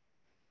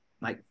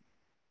 Like,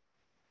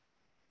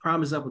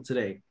 prime example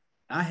today,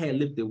 I had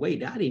lifted weight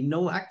that I didn't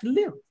know I could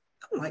lift.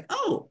 I'm like,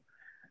 oh,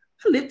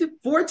 I lifted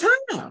 4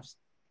 times.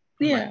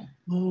 I'm like, Yeah.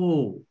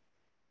 oh,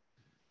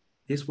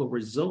 this is what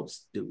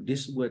results do.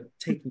 This is what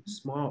taking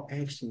small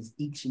actions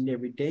each and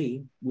every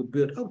day will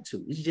build up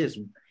to.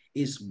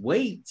 It's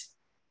weight.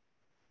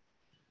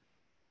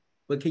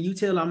 But can you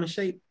tell I'm in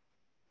shape?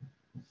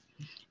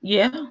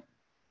 Yeah.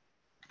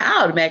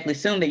 I automatically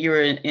assume that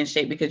you're in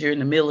shape because you're in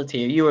the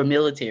military. You were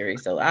military,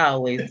 so I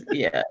always,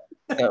 yeah.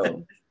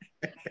 So,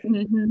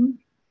 hmm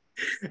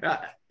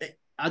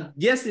I,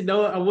 yes and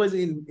no, I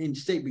wasn't in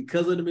shape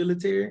because of the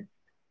military.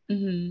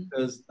 hmm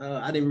Because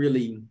I didn't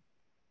really,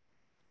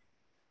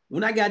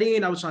 when I got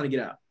in, I was trying to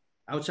get out.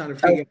 I was trying to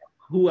oh, figure out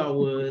who I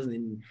was.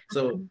 And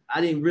so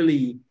I didn't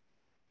really,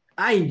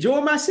 I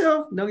enjoy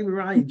myself. Don't get me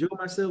wrong, I enjoy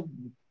myself.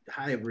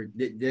 However,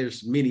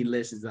 there's many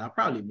lessons that I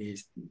probably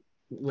missed,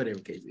 whatever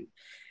case it is.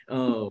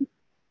 Um,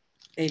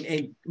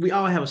 and we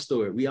all have a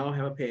story. We all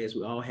have a past.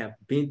 We all have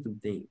been through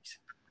things.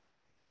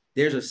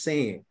 There's a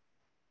saying,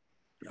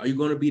 are you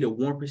going to be the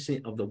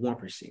 1% of the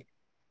 1%?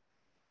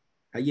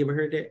 Have you ever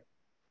heard that?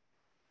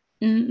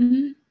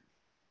 hmm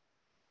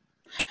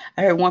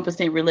I heard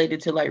 1%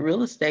 related to like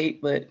real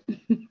estate, but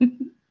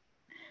I'm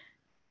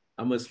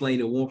gonna explain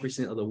the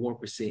 1% of the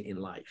 1% in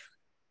life.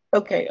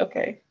 okay,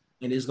 okay.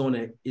 And it's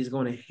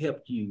gonna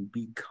help you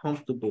be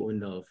comfortable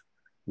enough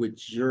with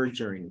your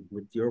journey,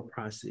 with your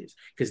process.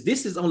 Because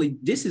this is only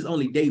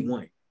day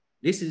one.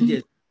 This is hmm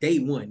just day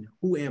one.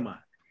 Who am I?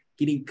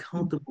 Getting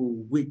comfortable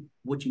with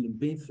what you've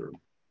been through.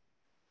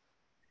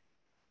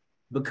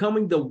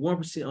 Becoming the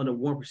 1% on the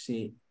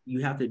 1%,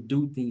 you have to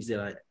do things that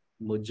a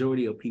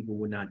majority of people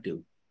would not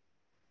do.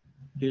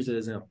 Here's an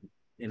example.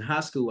 In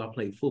high school, I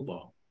played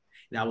football.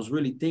 And I was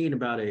really thinking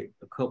about it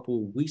a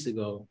couple of weeks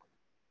ago.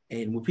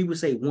 And when people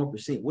say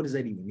 1%, what does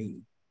that even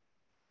mean?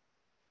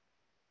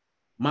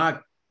 My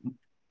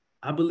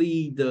I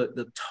believe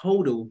the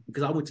total,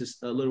 because I went to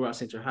Little Rock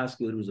Central High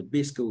School, it was a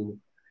big school.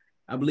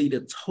 I believe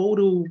the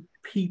total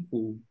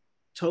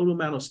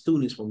amount of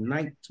students from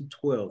 9th to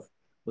 12th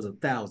was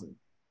 1,000.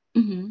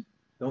 Mm-hmm.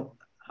 Don't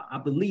I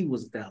believe it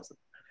was 1,000.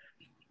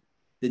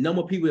 The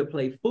number of people that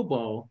played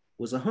football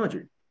was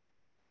 100.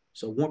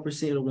 So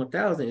 1% of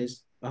 1,000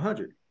 is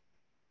 100.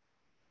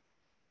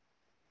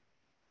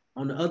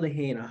 On the other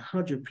hand,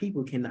 100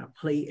 people cannot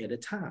play at a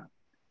time.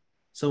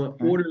 So in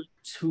order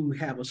to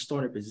have a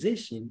starting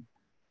position,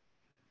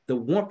 the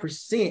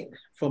 1%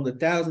 from the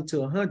 1,000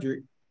 to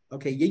 100,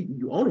 okay,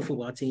 you own a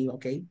football team,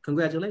 okay,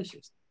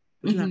 congratulations.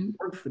 But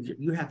Mm-hmm.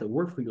 you have to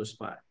work for your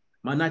spot.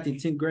 My 9th and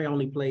 10th grade, I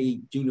only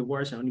played junior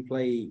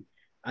varsity.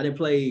 I didn't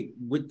play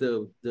with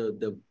the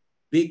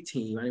big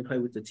team. I didn't play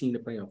with the team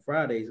that play on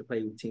Fridays. I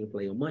played with the team that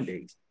play on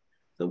Mondays.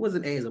 So it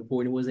wasn't as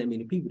important. It wasn't that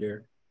many people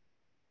there.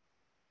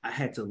 I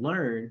had to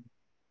learn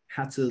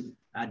how to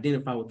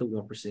identify what the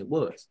 1%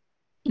 was.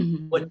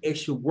 Mm-hmm. What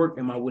extra work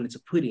am I willing to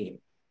put in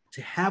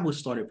to have a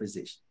starting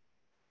position?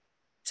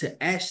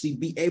 To actually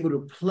be able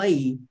to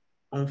play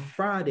on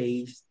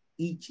Fridays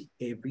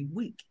every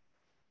week.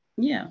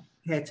 Yeah.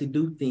 Had to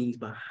do things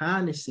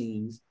behind the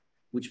scenes,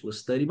 which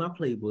was study my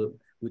playbook,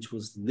 which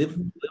was lift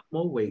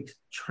more weights,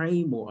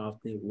 train more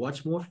often,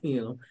 watch more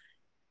film.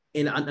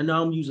 And I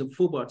know I'm using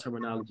football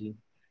terminology.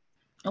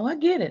 Oh, I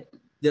get it.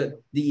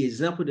 The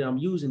example that I'm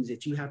using is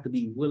that you have to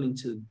be willing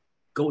to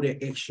go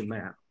that extra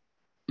mile.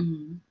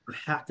 Mm-hmm. You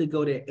have to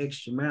go that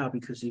extra mile,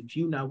 because if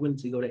you're not willing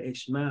to go that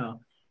extra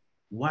mile,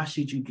 why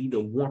should you be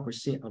the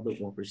 1% of the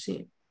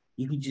 1%?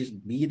 You can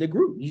just be the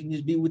group. You can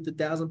just be with the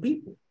 1,000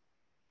 people.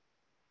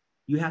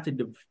 You have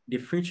to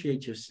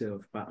differentiate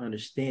yourself by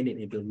understanding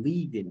and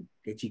believing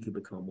that you can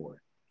become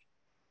more.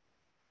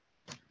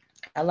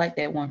 I like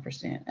that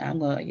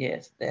 1%.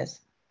 Yes,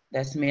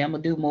 that's me. I'm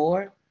gonna do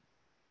more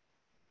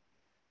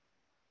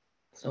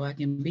so I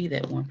can be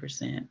that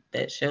 1%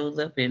 that shows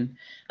up and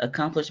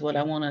accomplish what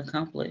I want to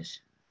accomplish.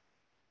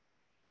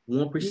 You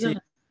 1%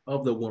 got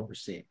of the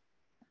 1%.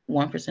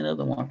 1% of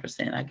the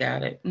 1%. I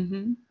got it.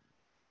 Mm-hmm.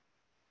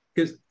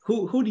 Because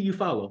who do you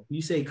follow?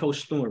 You say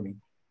Coach Stormy.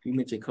 You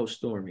mentioned Coach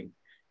Stormy.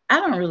 I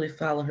don't really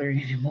follow her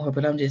anymore,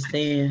 but I'm just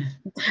saying.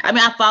 I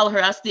mean, I follow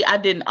her. I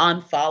didn't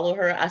unfollow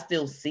her. I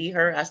still see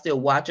her. I still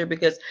watch her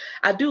because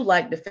I do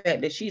like the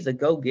fact that she's a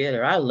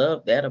go-getter. I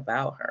love that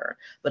about her,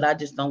 but I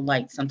just don't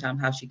like sometimes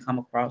how she come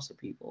across to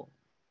people.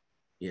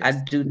 I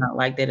Yes. do not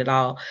like that at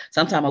all.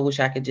 Sometimes I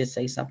wish I could just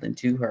say something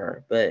to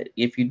her, but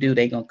if you do,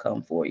 they gonna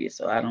come for you.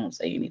 So I don't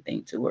say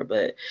anything to her.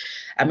 But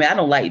I mean, I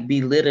don't like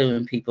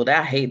belittling people.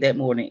 I hate that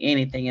more than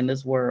anything in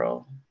this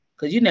world,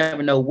 because you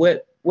never know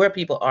where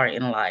people are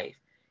in life.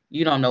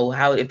 You don't know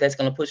how, if that's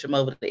gonna push them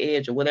over the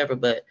edge or whatever.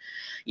 But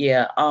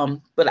yeah,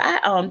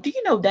 but do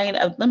you know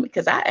Dana? Let me,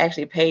 because I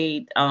actually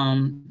paid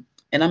and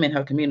I'm in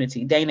her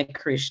community, Dana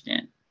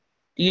Christian.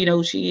 Do you know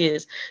who she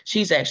is?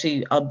 She's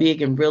actually a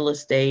big in real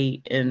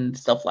estate and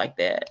stuff like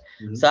that.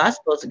 Mm-hmm. So I was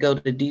supposed to go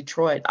to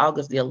Detroit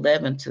August the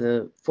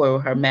 11th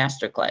for her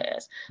master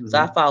class. So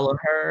I Mm-hmm. follow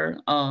her,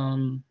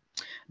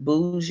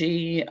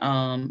 Bougie,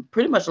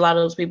 pretty much a lot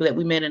of those people that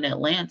we met in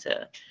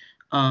Atlanta.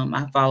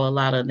 I follow a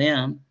lot of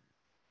them.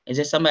 Is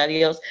there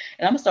somebody else?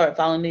 And I'm gonna start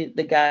following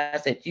the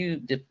guys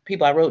the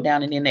people I wrote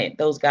down, and then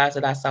those guys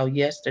that I saw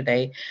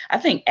yesterday. I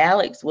think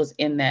Alex was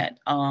in that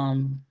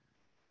on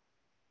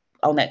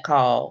that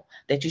call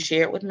that you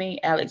shared with me,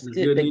 Alex, It's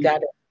good, good the news. guy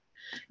that,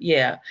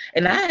 yeah.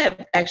 And I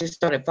have actually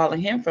started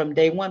following him from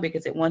day one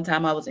because at one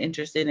time I was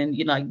interested in,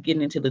 like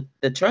getting into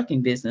the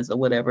trucking business or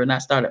whatever. And I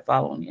started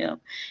following him.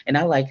 And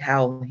I like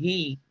how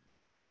he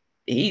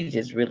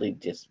just really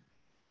just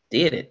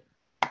did it.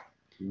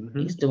 Mm-hmm.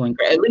 He's doing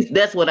great. At least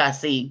that's what I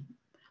see.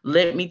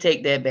 Let me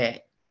take that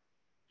back.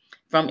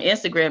 From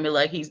Instagram, it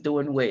like he's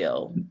doing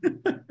well.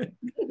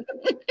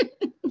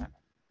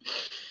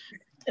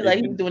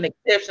 Like he's doing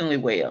exceptionally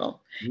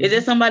well. Is there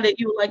Mm-hmm. somebody that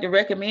you would like to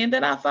recommend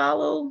that I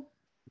follow?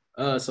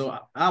 So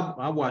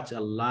I watch a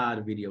lot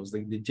of videos.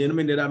 The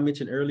gentleman that I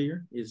mentioned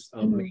earlier is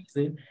Mhm.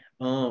 amazing.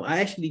 I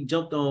actually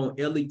jumped on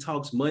Ellie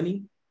Talks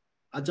Money.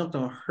 I jumped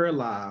on her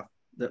live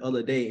the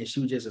other day, and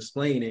she was just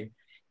explaining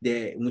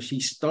that when she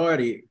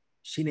started,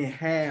 she didn't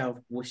have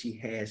what she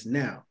has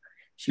now.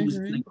 She was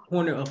in the Mhm.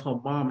 corner of her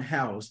mom's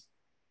house,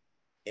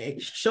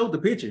 and she showed the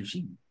picture.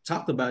 She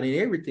talked about it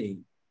and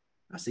everything.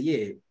 I said,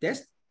 "Yeah,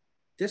 that's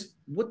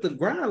what the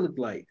grind looked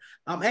like."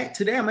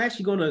 Today. I'm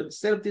actually gonna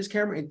set up this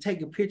camera and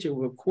take a picture,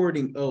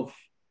 recording of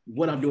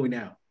what I'm doing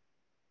now.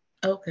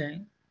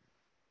 Okay.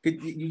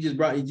 You just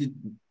brought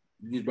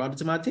it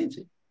to my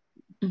attention.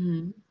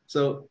 Mhm.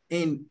 So,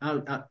 and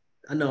I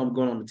know I'm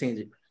going on a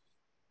tangent.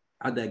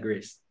 I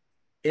digress.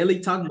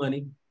 Ellie Talk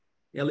Money.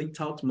 Ellie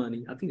Talks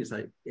Money. I think it's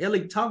like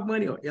Ellie Talk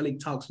Money or Ellie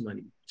Talks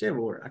Money.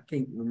 Whichever word. I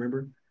can't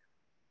remember.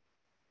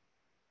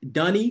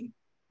 Dunny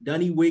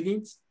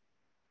Wiggins.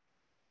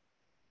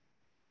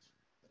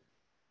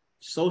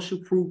 Social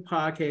Proof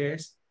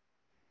Podcast.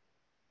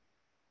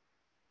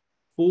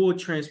 Full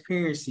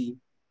Transparency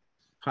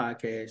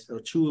Podcast. Or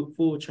True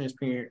Full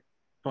Transparent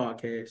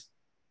Podcast.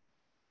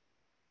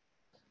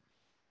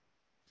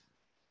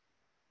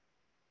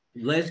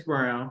 Les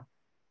Brown.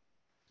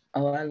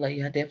 Oh, I love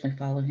you. I definitely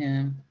follow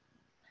him.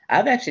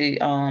 I've actually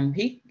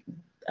he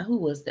who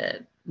was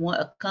that? One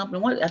a company,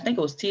 one I think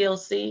it was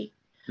TLC.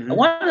 Mm-hmm.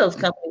 One of those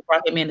companies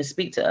brought him in to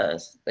speak to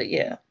us. But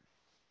yeah.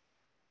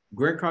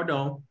 Greg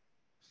Cardone,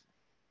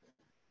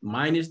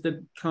 minus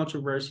the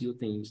controversial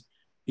things,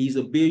 he's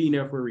a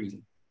billionaire for a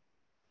reason.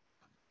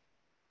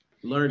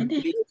 And Learned then he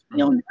business used to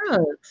be from him. on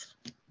drugs.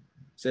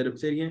 Say it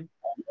again.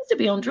 He used to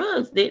be on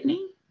drugs, didn't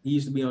he? He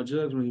used to be on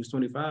drugs when he was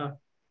 25.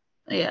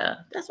 Yeah.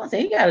 That's why I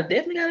say he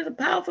definitely got a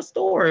powerful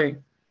story.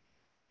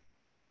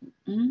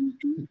 Hmm.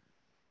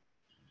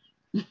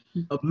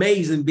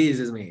 Amazing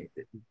businessman.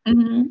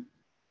 Hmm.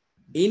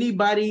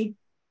 Anybody,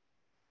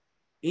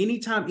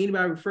 anytime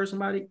anybody refers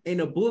somebody in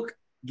a book,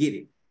 get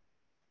it.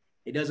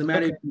 It doesn't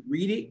matter Okay. if you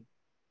read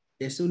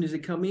it. As soon as it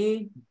come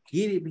in,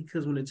 get it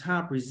because when the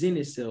time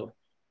presents itself,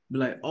 be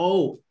like,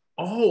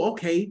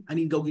 okay, I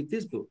need to go get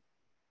this book.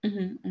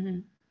 Hmm. Hmm.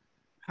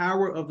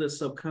 Power of the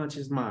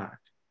subconscious mind.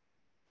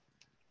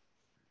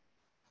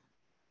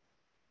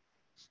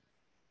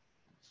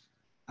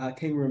 I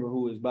can't remember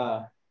who it's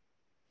by.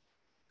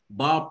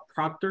 Bob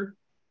Proctor.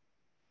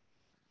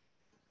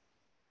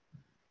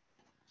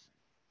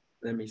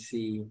 Let me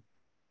see.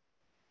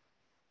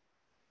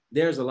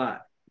 There's a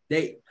lot.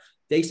 They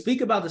they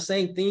speak about the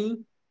same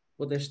thing,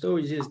 but their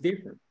story is just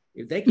different.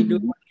 If they can do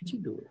it, Hmm. why can't you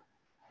do it?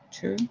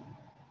 True.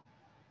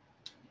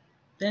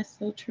 That's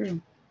so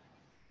true.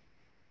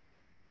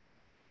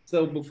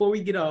 So before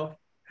we get off,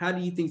 how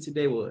do you think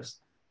today was?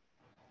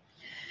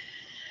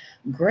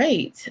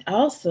 Great.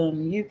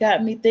 Awesome. You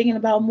got me thinking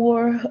about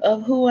more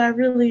of who I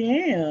really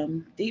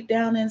am deep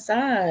down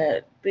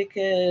inside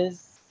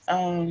because I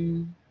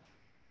don't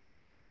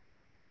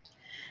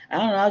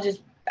know,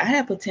 I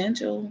have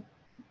potential.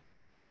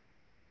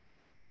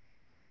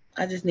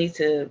 I just need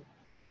to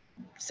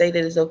say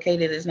that it's okay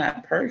that it's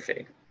not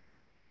perfect.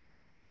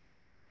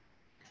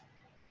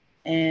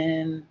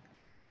 And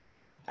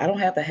I don't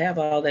have to have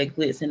all that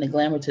glitz and the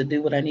glamour to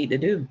do what I need to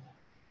do.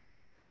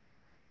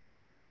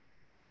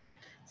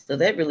 So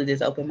that really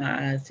just opened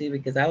my eyes too,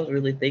 because I was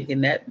really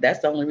thinking that that's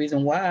the only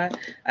reason why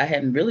I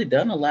hadn't really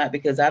done a lot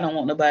because I don't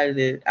want nobody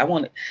to. I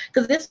want it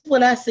because this is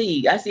what I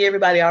see. I see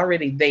everybody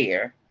already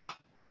there.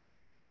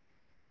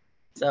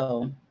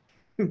 So,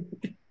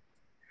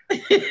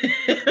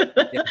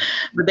 Yeah.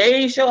 but they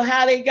ain't sure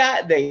how they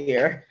got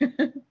there.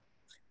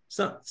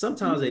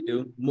 Sometimes they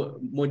do.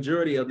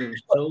 Majority of them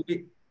show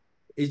it.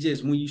 It's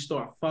just when you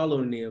start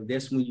following them,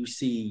 that's when you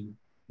see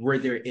where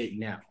they're at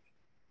now.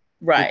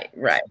 Right,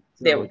 right.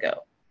 There we So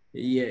go.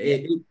 yeah,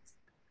 Yeah.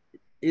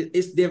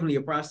 it's definitely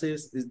a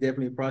process. It's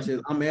definitely a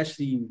process. I'm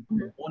actually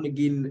Mhm. want to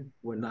get in.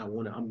 Well, not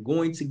want to. I'm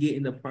going to get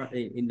in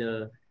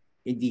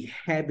in the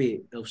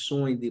habit of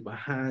showing the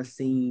behind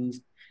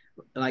scenes.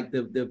 Like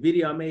the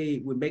video I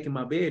made with making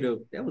my bed up.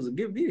 That was a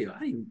good video.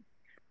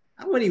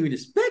 I wasn't even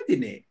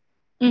expecting that.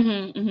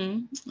 Mhm.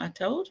 Mhm. I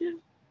told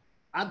you.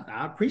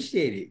 I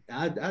appreciate it.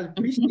 I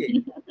appreciate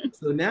it.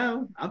 So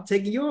now I'm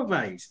taking your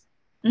advice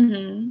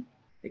Mhm.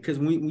 because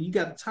when you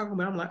got to talk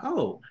about, it, I'm like,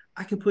 oh,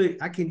 I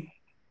can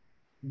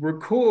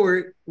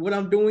record what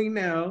I'm doing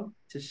now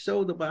to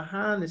show the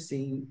behind the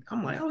scene.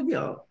 I'm like, oh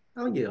yeah,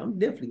 I'm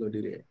definitely gonna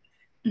do that.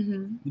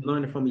 Mhm. We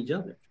learning from each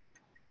other.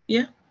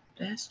 Yeah,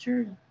 that's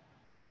true.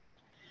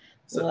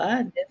 So Well,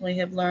 I definitely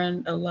have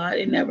learned a lot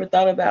and never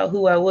thought about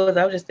who I was.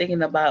 I was just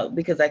thinking about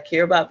because I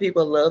care about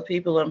people, love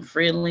people, I'm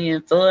friendly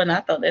and fun. I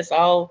thought that's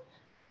all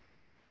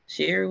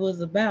Sherry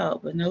was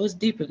about, but no, it's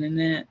deeper than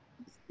that.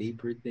 it's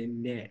deeper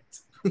than that.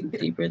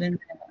 Deeper than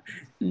that.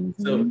 Hmm.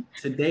 So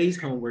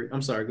today's homework.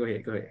 I'm sorry. Go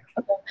ahead. Go ahead.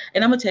 Okay.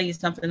 And I'm gonna tell you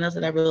something else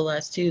that I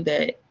realized too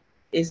that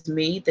it's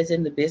me that's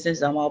in the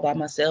business. I'm all by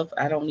myself.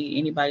 I don't need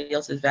anybody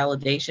else's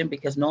validation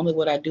because normally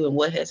what I do and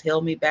what has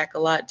held me back a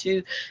lot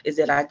too is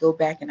that I go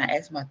back and I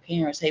ask my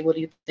parents, hey, what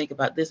do you think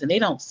about this? And they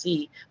don't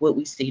see what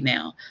we see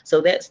now.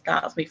 So that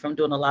stops me from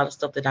doing a lot of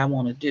stuff that I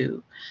want to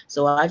do.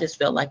 So I just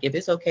felt like if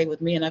it's okay with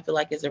me and I feel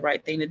like it's the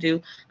right thing to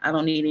do, I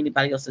don't need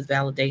anybody else's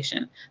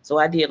validation. So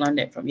I did learn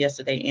that from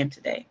yesterday and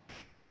today.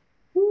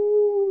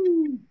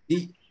 Woo.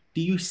 Do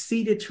you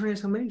see the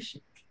transformation?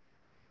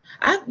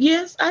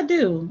 Yes, I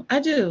do. I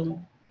do.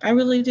 I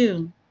really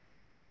do.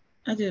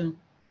 I do.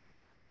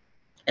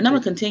 And I'm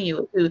gonna continue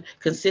it too.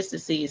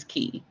 Consistency is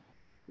key.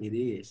 It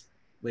is,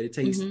 but it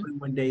takes Hmm.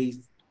 21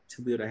 days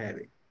to build a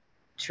habit.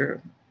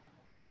 True.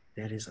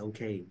 That is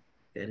okay.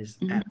 That is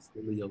Hmm.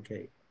 absolutely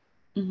okay.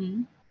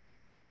 Hmm.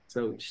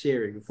 So,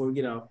 Sherry, before we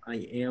get off, I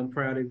am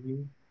proud of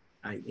you.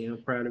 I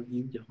am proud of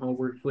you. Your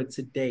homework for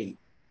today.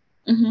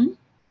 Hmm.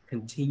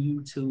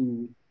 Continue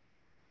to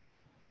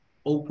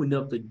open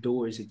up the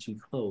doors that you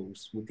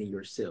close within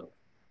yourself.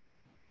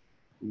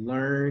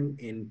 Learn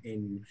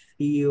and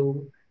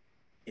feel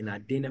and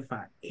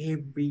identify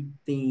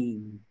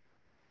everything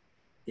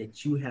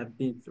that you have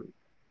been through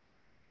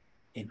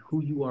and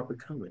who you are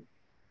becoming.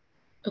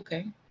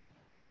 Okay.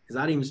 Because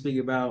I didn't even speak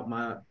about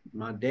my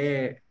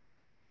dad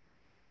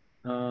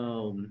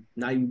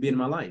not even being in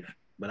my life,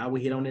 but I will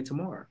hit on it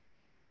tomorrow.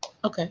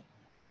 Okay.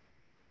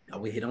 I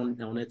will hit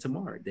on it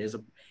tomorrow.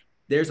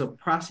 there's a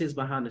process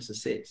behind the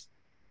success.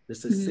 The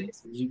Mm-hmm.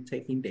 success is you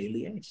taking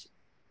daily action.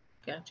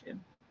 Gotcha.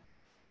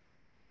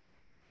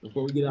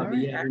 Before we get All out, do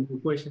right. you have any more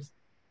questions?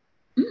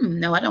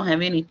 No, I don't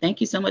have any. Thank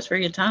you so much for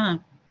your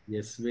time.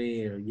 Yes,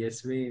 ma'am.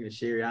 Yes, ma'am.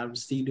 Sherry, I'll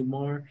see you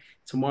tomorrow.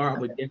 Tomorrow, I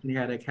would Okay. definitely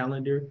have a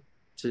calendar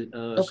to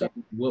show Okay.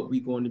 what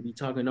we're going to be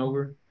talking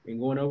over and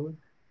going over.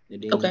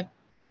 And then Okay.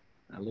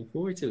 I look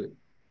forward to it.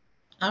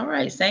 All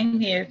right. Same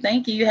here.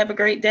 Thank you. You have a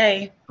great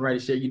day. All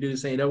right, Sherry, you do the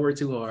same. Don't work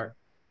too hard.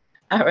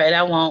 All right.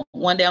 I won't.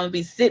 One day I'm gonna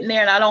be sitting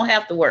there and I don't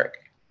have to work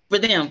for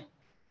them,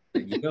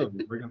 There you go.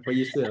 You're working for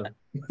yourself.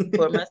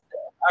 for myself.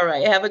 All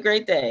right. Have a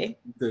great day.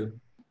 You too.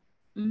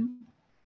 Mhm.